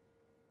what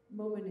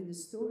moment in the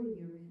story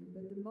you're in.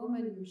 But the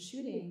moment you're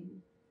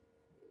shooting,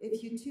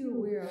 if you're too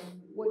aware of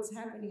what's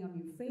happening on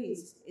your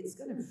face, it's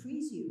going to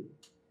freeze you,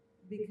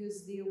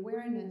 because the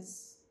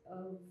awareness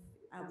of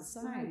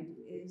outside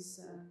is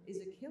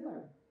a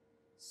killer.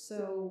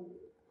 So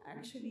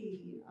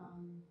actually,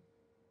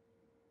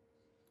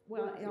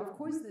 well, of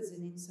course there's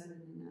an inside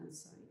and an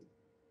outside.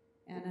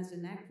 And as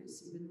an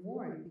actress, even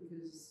more,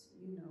 because,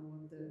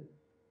 of the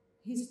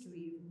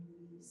history of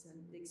movies and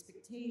the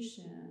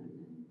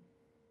expectation.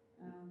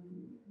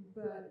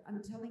 But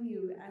I'm telling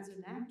you, as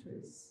an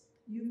actress,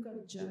 you've got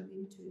to jump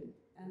into it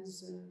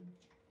as a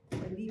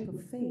leap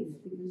of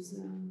faith, because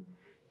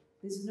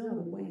there's no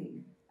other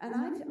way. And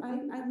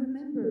I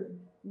remember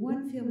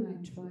one film I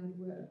tried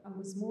where I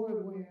was more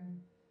aware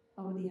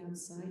of the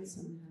outside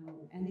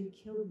somehow, and it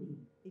killed me.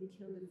 It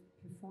killed the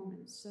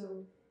performance.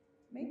 So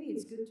maybe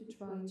it's good to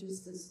try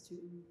just as to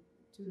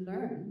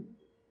learn,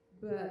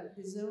 but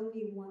there's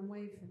only one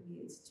way for me.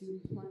 It's to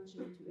plunge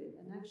into it.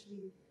 And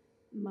actually,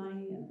 my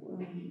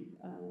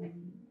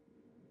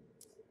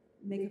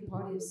makeup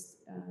artist,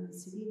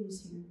 Celine,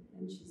 is here,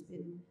 and she's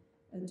been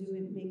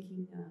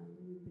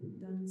we've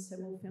done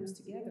several films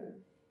together.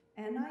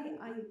 And I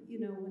you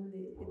know, when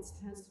it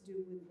has to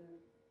do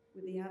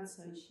with the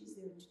outside, she's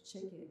there to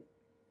check it,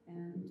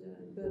 and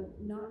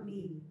but not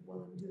me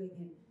while I'm doing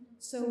it.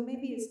 So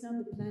maybe it's not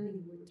the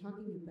planning we're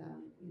talking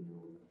about, you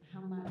know,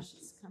 how much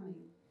is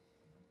coming.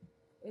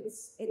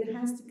 It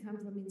has to come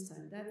from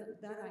inside. That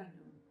I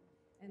know.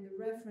 And the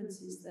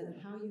reference is that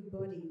how your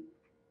body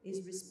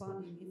is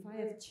responding. If I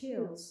have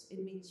chills,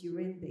 it means you're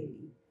in,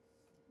 baby.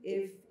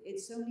 If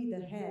it's only the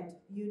head,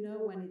 you know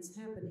when it's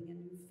happening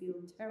and you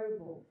feel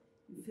terrible,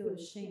 you feel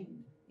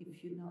ashamed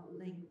if you're not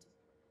linked.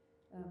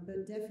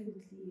 But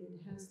definitely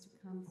it has to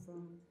come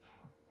from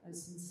a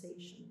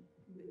sensation.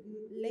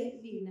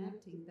 Lately in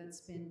acting,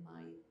 that's been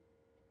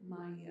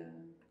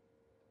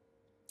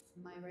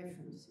my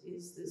reference,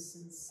 is the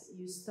sense.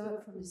 You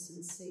start from a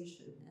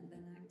sensation and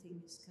then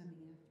acting is coming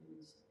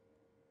afterwards.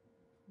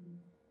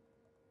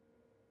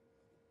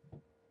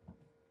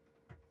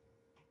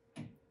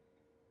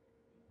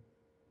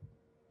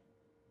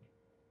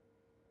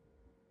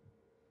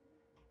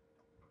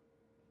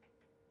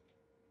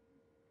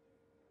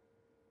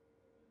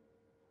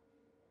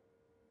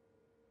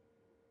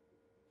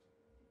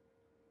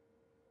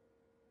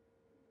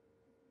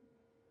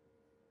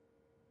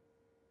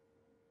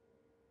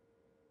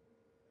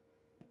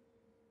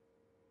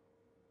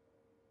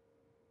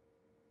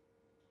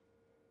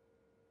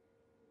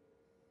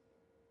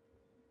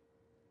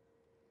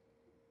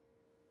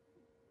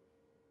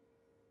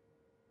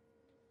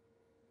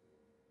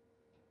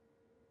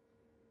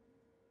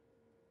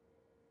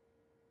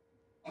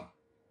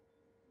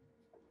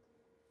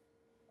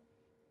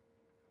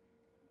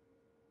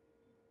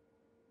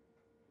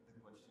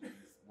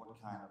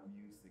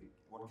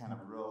 What kind of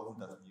role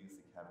does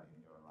music have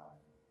in your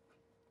life?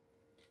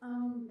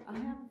 I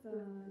have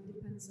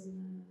depends on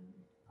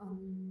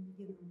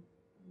you know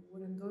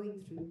what I'm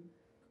going through.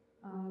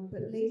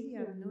 But lately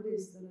I've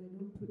noticed that I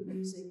don't put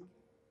music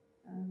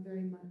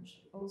very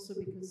much. Also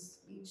because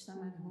each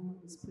time at home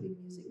I was putting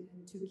music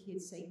and two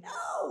kids saying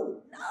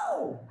no,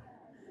 no.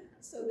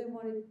 So they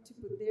wanted to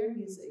put their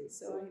music.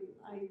 So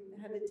I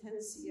had a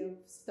tendency of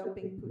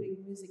stopping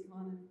putting music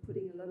on and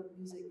putting a lot of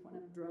music when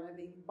I'm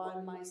driving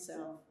by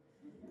myself.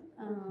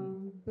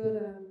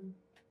 But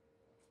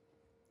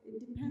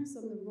it depends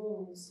on the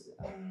roles.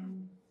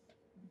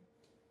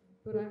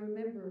 But I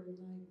remember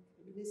like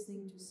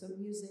listening to some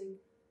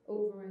music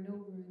over and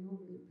over and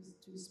over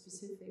to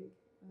specific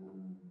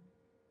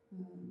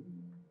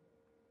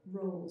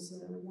roles.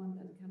 One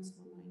that comes to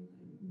my mind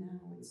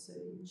now, it's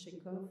in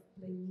Chekhov,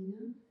 playing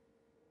Nina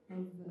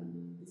of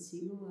the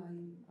Seagull.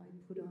 I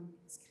put on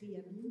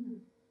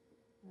Scriabine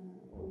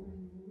over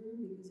and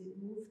over because it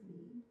moved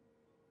me.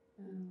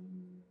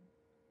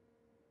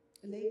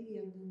 Lately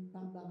I've done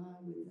Barbara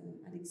with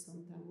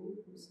Alexandre Tarot,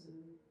 who's a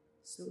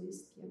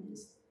solist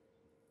pianist.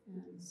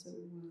 And so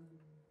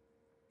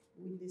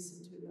we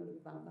listened to a lot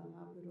of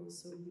Barbara, but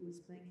also he was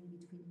playing in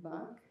between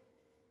Bach.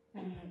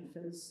 And it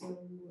felt so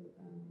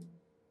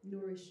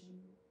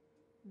nourishing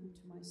to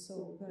my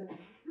soul. But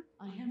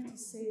I have to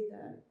say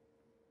that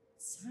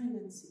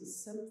silence is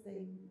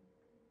something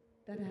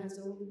that has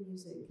all the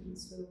music, and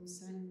so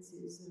silence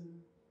is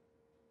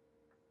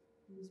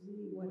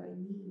really what I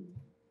need.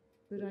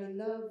 But I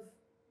love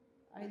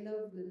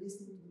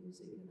listening to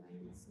music, and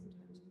I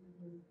sometimes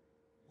remember,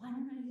 why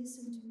don't I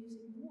listen to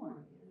music more?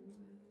 You know,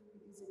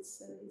 because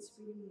it's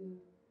really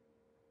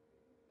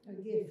a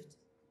gift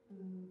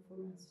for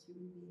us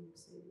human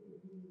beings.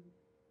 It really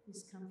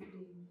is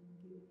comforting and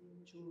giving you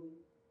joy.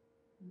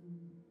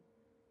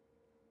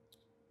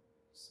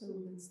 So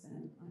that's that. I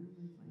don't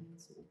know if I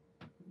answered.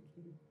 Thank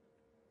you.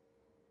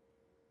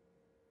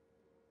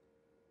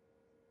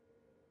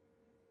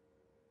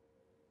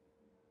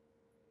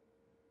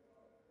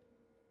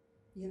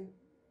 Yeah.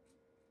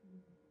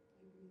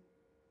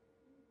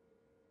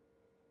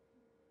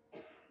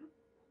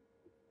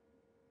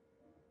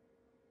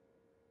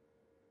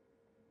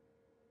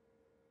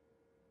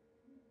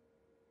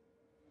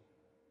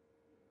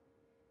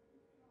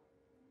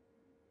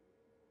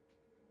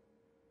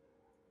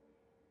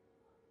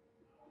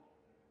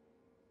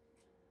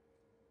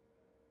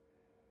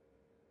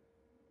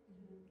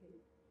 Okay.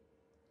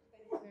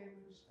 Thank you very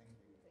much. Thank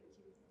you. Thank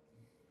you.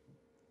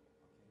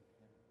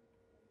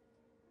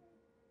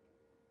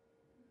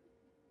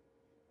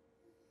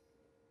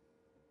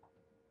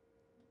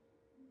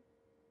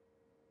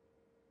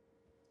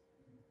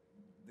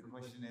 The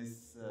question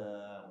is,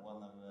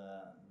 one of the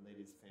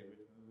lady's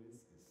favorite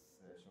movies is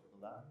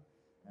Chocolat,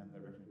 and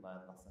directed by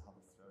Lasse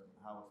Hallström.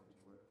 How was it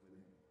to work with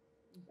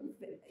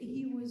him?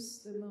 He was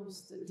the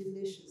most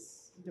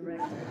delicious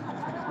director.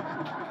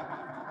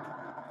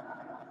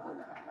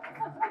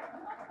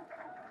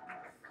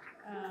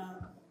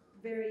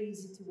 Very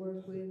easy to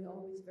work with,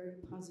 always very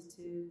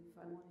positive. If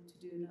I wanted to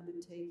do another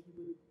take, he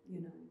would, he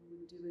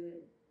would do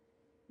it.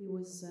 He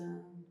was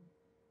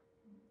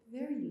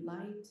very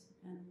light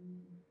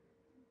and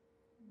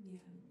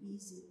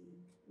easy.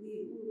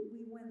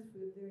 We went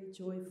through a very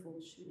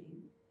joyful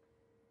shooting.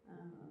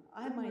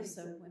 I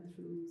myself went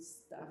through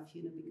stuff,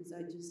 you know, because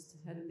I just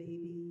had a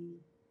baby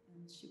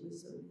and she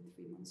was only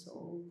 3 months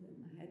old and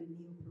I had a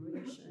knee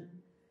operation.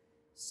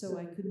 So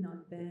I could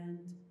not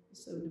bend.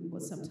 So there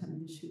was sometime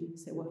in the shooting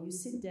say, well, you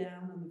sit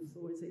down on the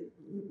floor and say,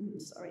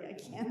 sorry, I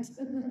can't.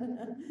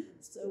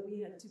 So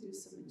we had to do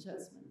some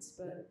adjustments,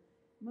 but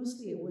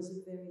mostly it was a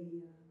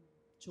very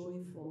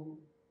joyful,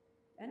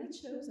 and it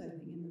shows, I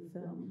think, in the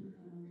film.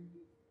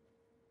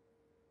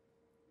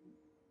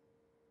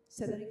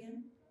 Say that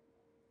again?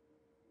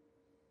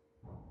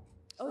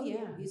 Oh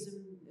yeah, he's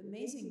an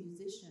amazing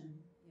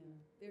musician. Yeah,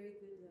 very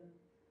good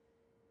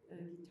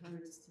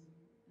guitarist.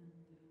 And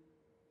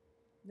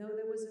no,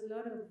 there was a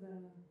lot of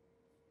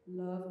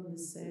love on the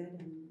set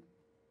and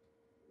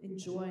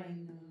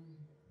enjoying,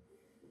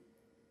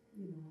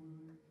 you know,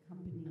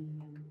 company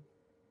and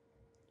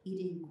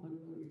eating quite a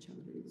lot of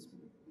chocolate as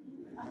well.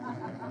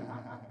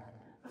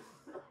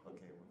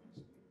 Okay, one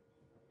question.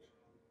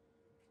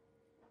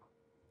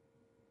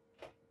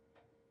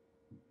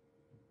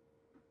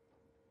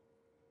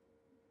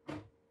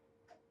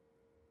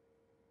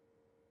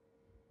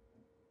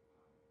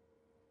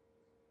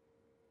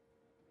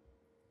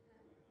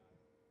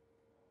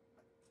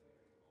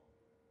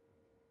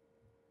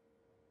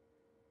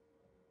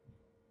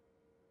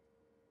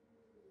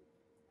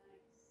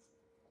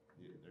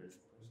 There is a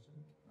question?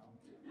 No?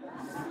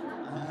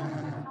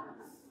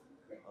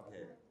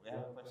 Okay, we have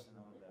a question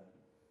over there.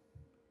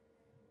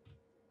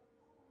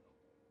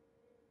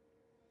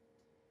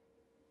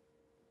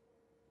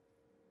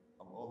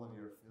 Of all of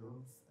your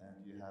films, and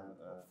you have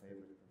a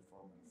favorite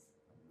performance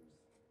of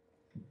yours?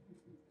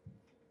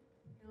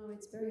 No,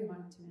 it's very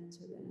hard to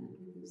answer that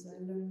because I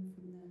learn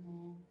from them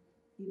all,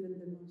 even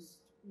the most,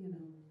 you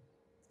know,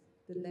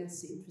 the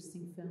less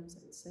interesting films,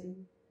 I'd say.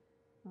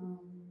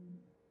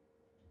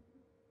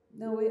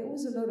 No, it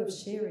was a lot of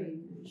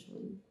sharing,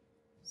 actually.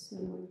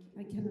 So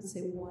I cannot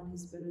say one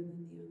is better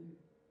than the other.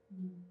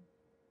 No.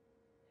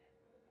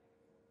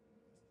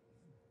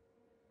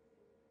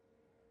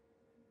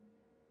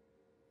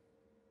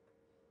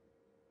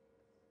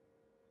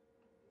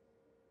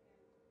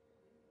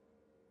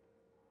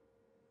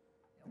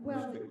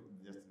 Well,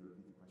 just to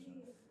repeat the question.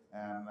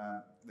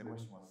 The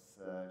question was,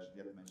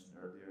 Juliette mentioned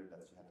earlier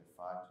that she had to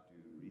fight to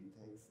do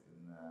retakes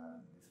in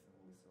this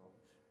film we saw.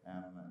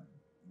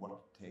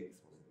 What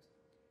takes was it?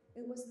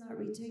 It was not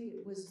retake,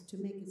 it was to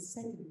make a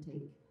second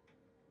take.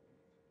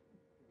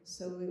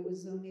 So I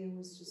was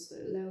just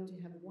allowed to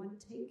have one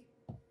take.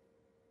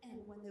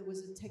 And when there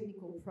was a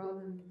technical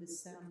problem, the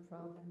sound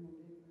problem,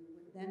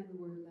 then we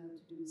were allowed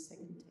to do a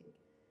second take.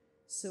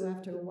 So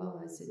after a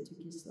while, I said to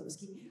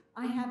Kieslowski,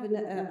 I have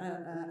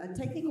a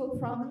technical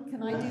problem,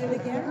 can I do it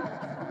again?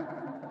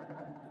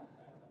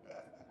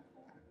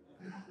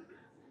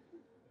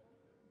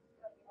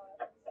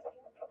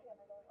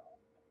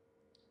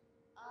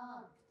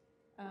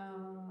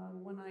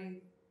 When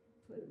I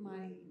put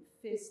my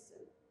fist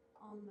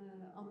on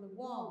the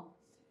wall.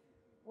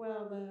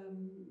 Well,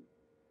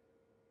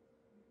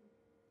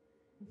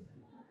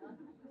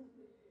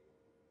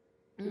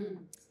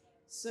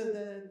 so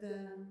the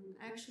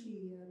director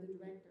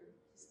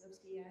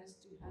Kieslowski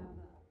asked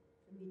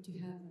for me to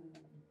have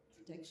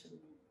protection,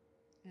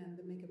 and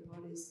the makeup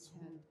artist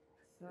had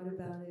thought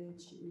about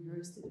it. She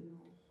rehearsed it and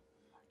all,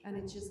 and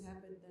it just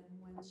happened that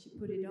when she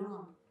put it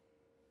on,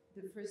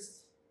 the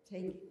first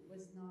take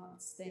was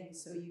not staying,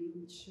 so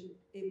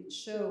it would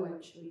show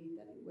actually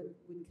that it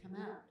would come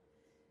out.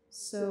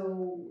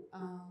 So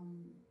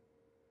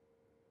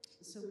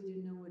so we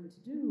didn't know what to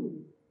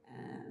do,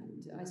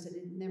 and I said,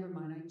 never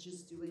mind, I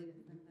just do it,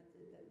 and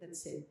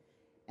that's it.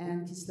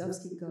 And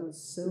Kieslowski got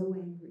so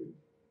angry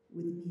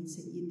with me and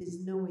said, there's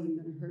no way you're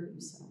going to hurt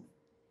yourself.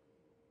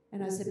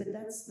 And I said, but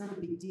that's not a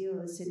big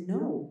deal. I said,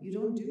 no, you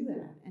don't do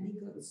that. And he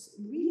got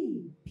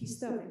really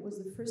pissed off. It was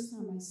the first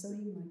time I saw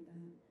him like that.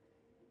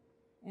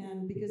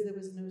 And because there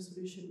was no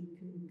solution, we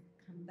couldn't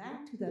come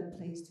back to that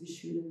place to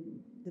shoot,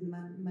 and the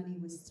money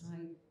was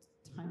tight,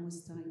 time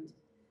was tight.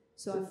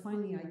 So I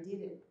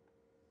did it.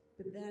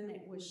 But then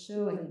it was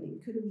showing, and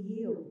it couldn't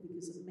heal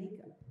because of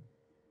makeup.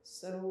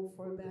 So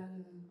for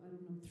about,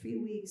 3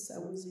 weeks, I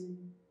was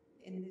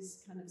in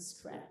this kind of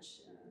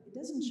scratch. It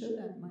doesn't show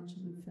that much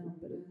in the film,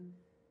 but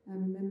I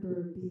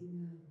remember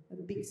being a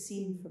big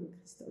scene from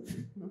Krzysztof.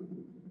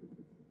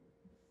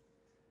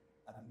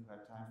 I think we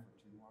have time for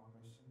 2 more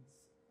questions.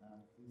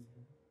 Please.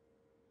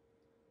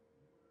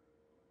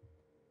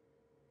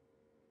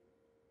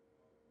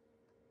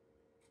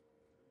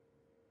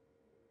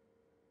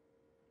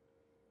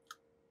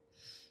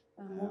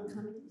 More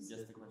comedies?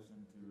 Just a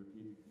question to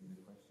repeat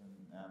the question.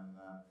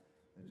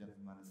 The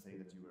gentleman is saying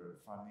that you were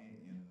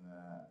funny in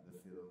the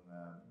film.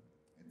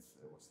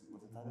 What's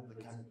the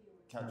title?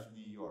 The Couch in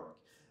New York.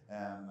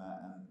 And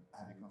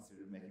have you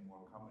considered making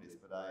more comedies?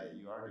 But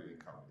you are doing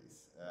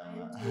comedies. I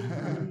am doing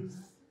comedies.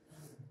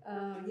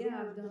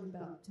 Yeah, I've done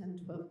about 10,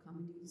 12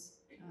 comedies,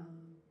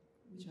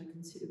 which I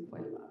consider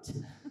quite a lot.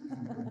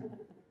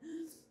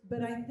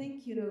 But I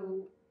think,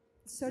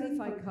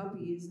 Certified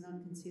Copy is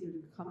not considered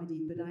a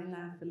comedy, but I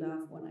laugh a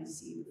lot when I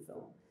see the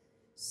film.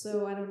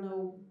 So I don't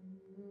know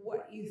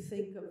what you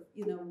think of,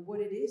 you know, what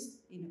it is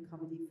in a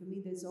comedy. For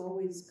me, there's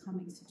always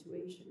comic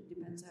situation. It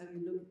depends how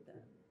you look at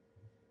them.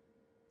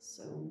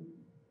 So,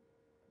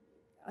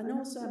 and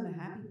also I'm a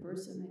happy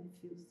person, it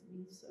feels to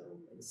me. So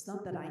it's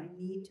not that I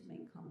need to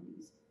make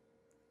comedies.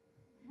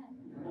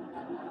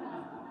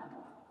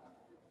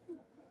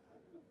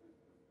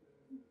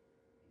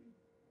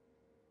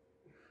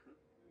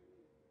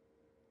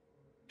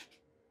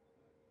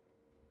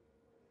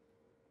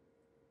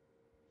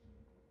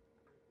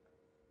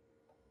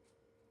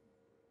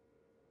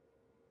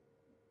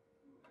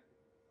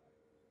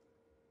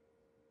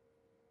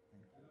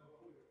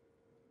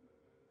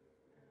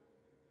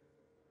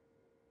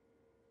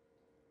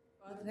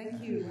 Well,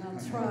 thank you. I'll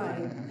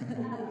try.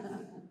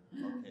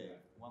 Okay,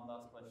 one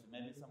last question.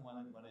 Maybe someone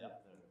up there has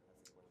a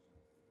question.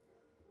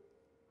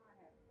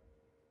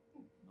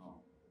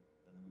 No,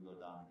 then we go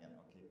down again.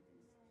 Okay,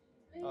 please.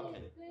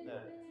 Okay,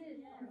 there.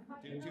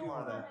 Two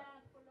more there.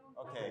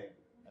 Okay,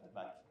 at the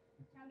back.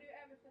 Kan du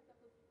översätta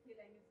till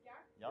engelska?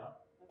 Ja.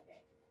 Okej.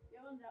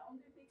 Jag undrar, om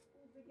du fick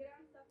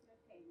obegränsat med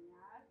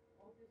pengar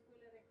och du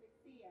skulle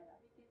regissera,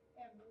 vilket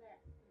ämne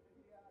skulle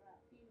du göra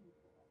film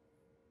på?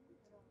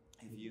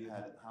 If you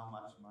had how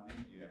much money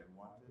you ever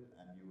wanted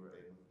and you were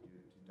able to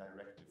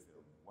direct a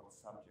film, what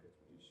subject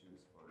would you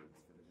choose for this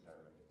film to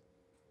direct?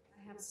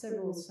 I have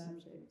several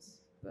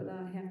subjects, but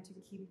I have to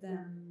keep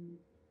them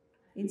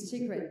in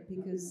secret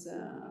because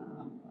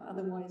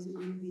otherwise it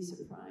wouldn't be a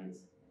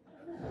surprise.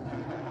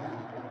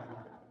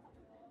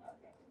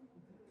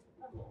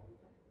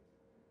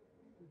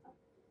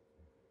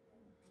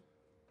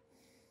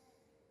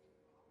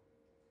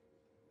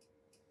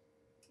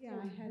 Yeah,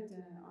 I had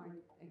an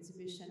art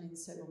exhibition in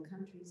several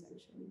countries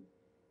actually,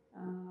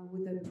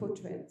 with the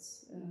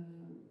portraits.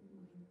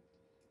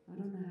 I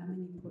don't know how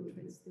many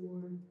portraits there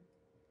were.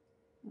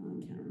 I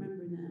can't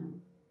remember now.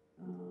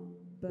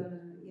 But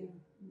yeah,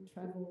 we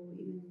travel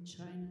even in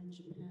China,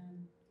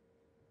 Japan,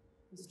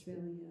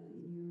 Australia,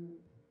 in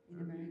Europe, in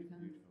America.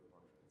 Beautiful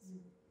portraits.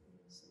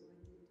 Yeah, so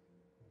I did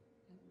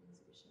have an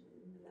exhibition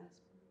in the last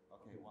one.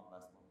 Okay, one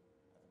last one.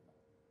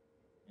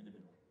 In the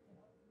middle.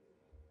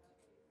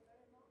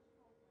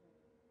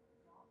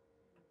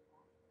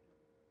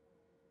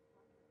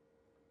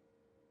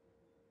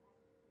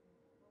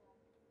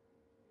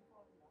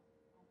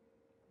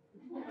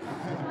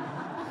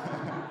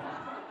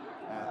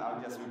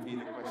 I'll just repeat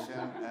the question.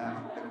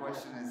 The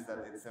question is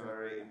that it's a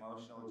very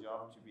emotional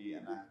job to be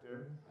an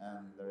actor,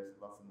 and there is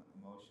lots of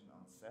emotion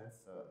on set.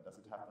 So does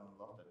it happen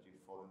a lot that you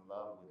fall in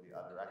love with the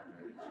other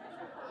actor?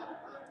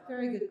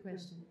 Very good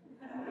question.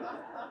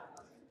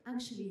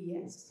 Actually,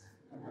 yes.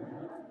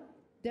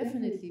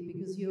 Definitely,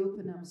 because you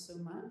open up so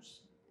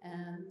much.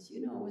 And,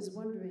 you know, I was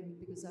wondering,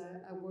 because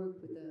I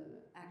work with the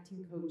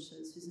acting coach,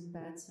 Susan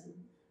Batson,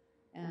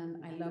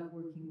 and I love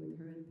working with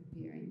her and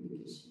preparing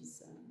because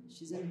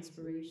she's an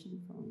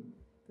inspiration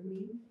for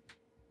me.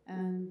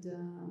 And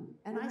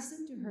I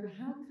said to her,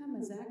 how come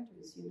as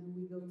actors, you know,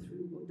 we go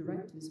through, or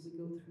directors, we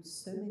go through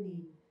so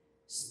many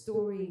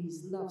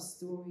stories, love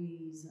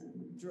stories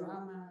and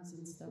dramas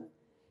and stuff.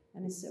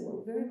 And I said,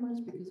 well, very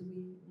much because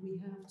we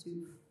have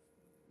to,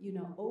 you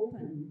know,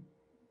 open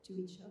to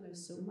each other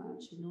so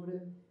much in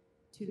order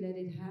to let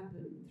it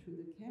happen through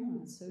the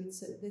camera. So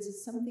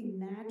there's something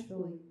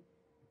naturally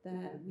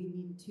that we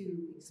need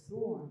to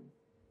explore.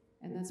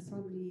 And that's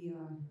probably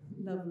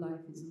love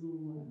life is a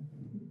little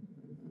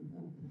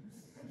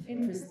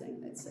interesting,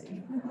 let's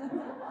say.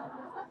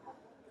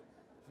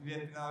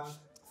 Juliette Binoche,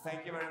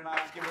 thank you very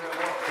much. Give her a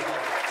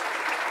applause.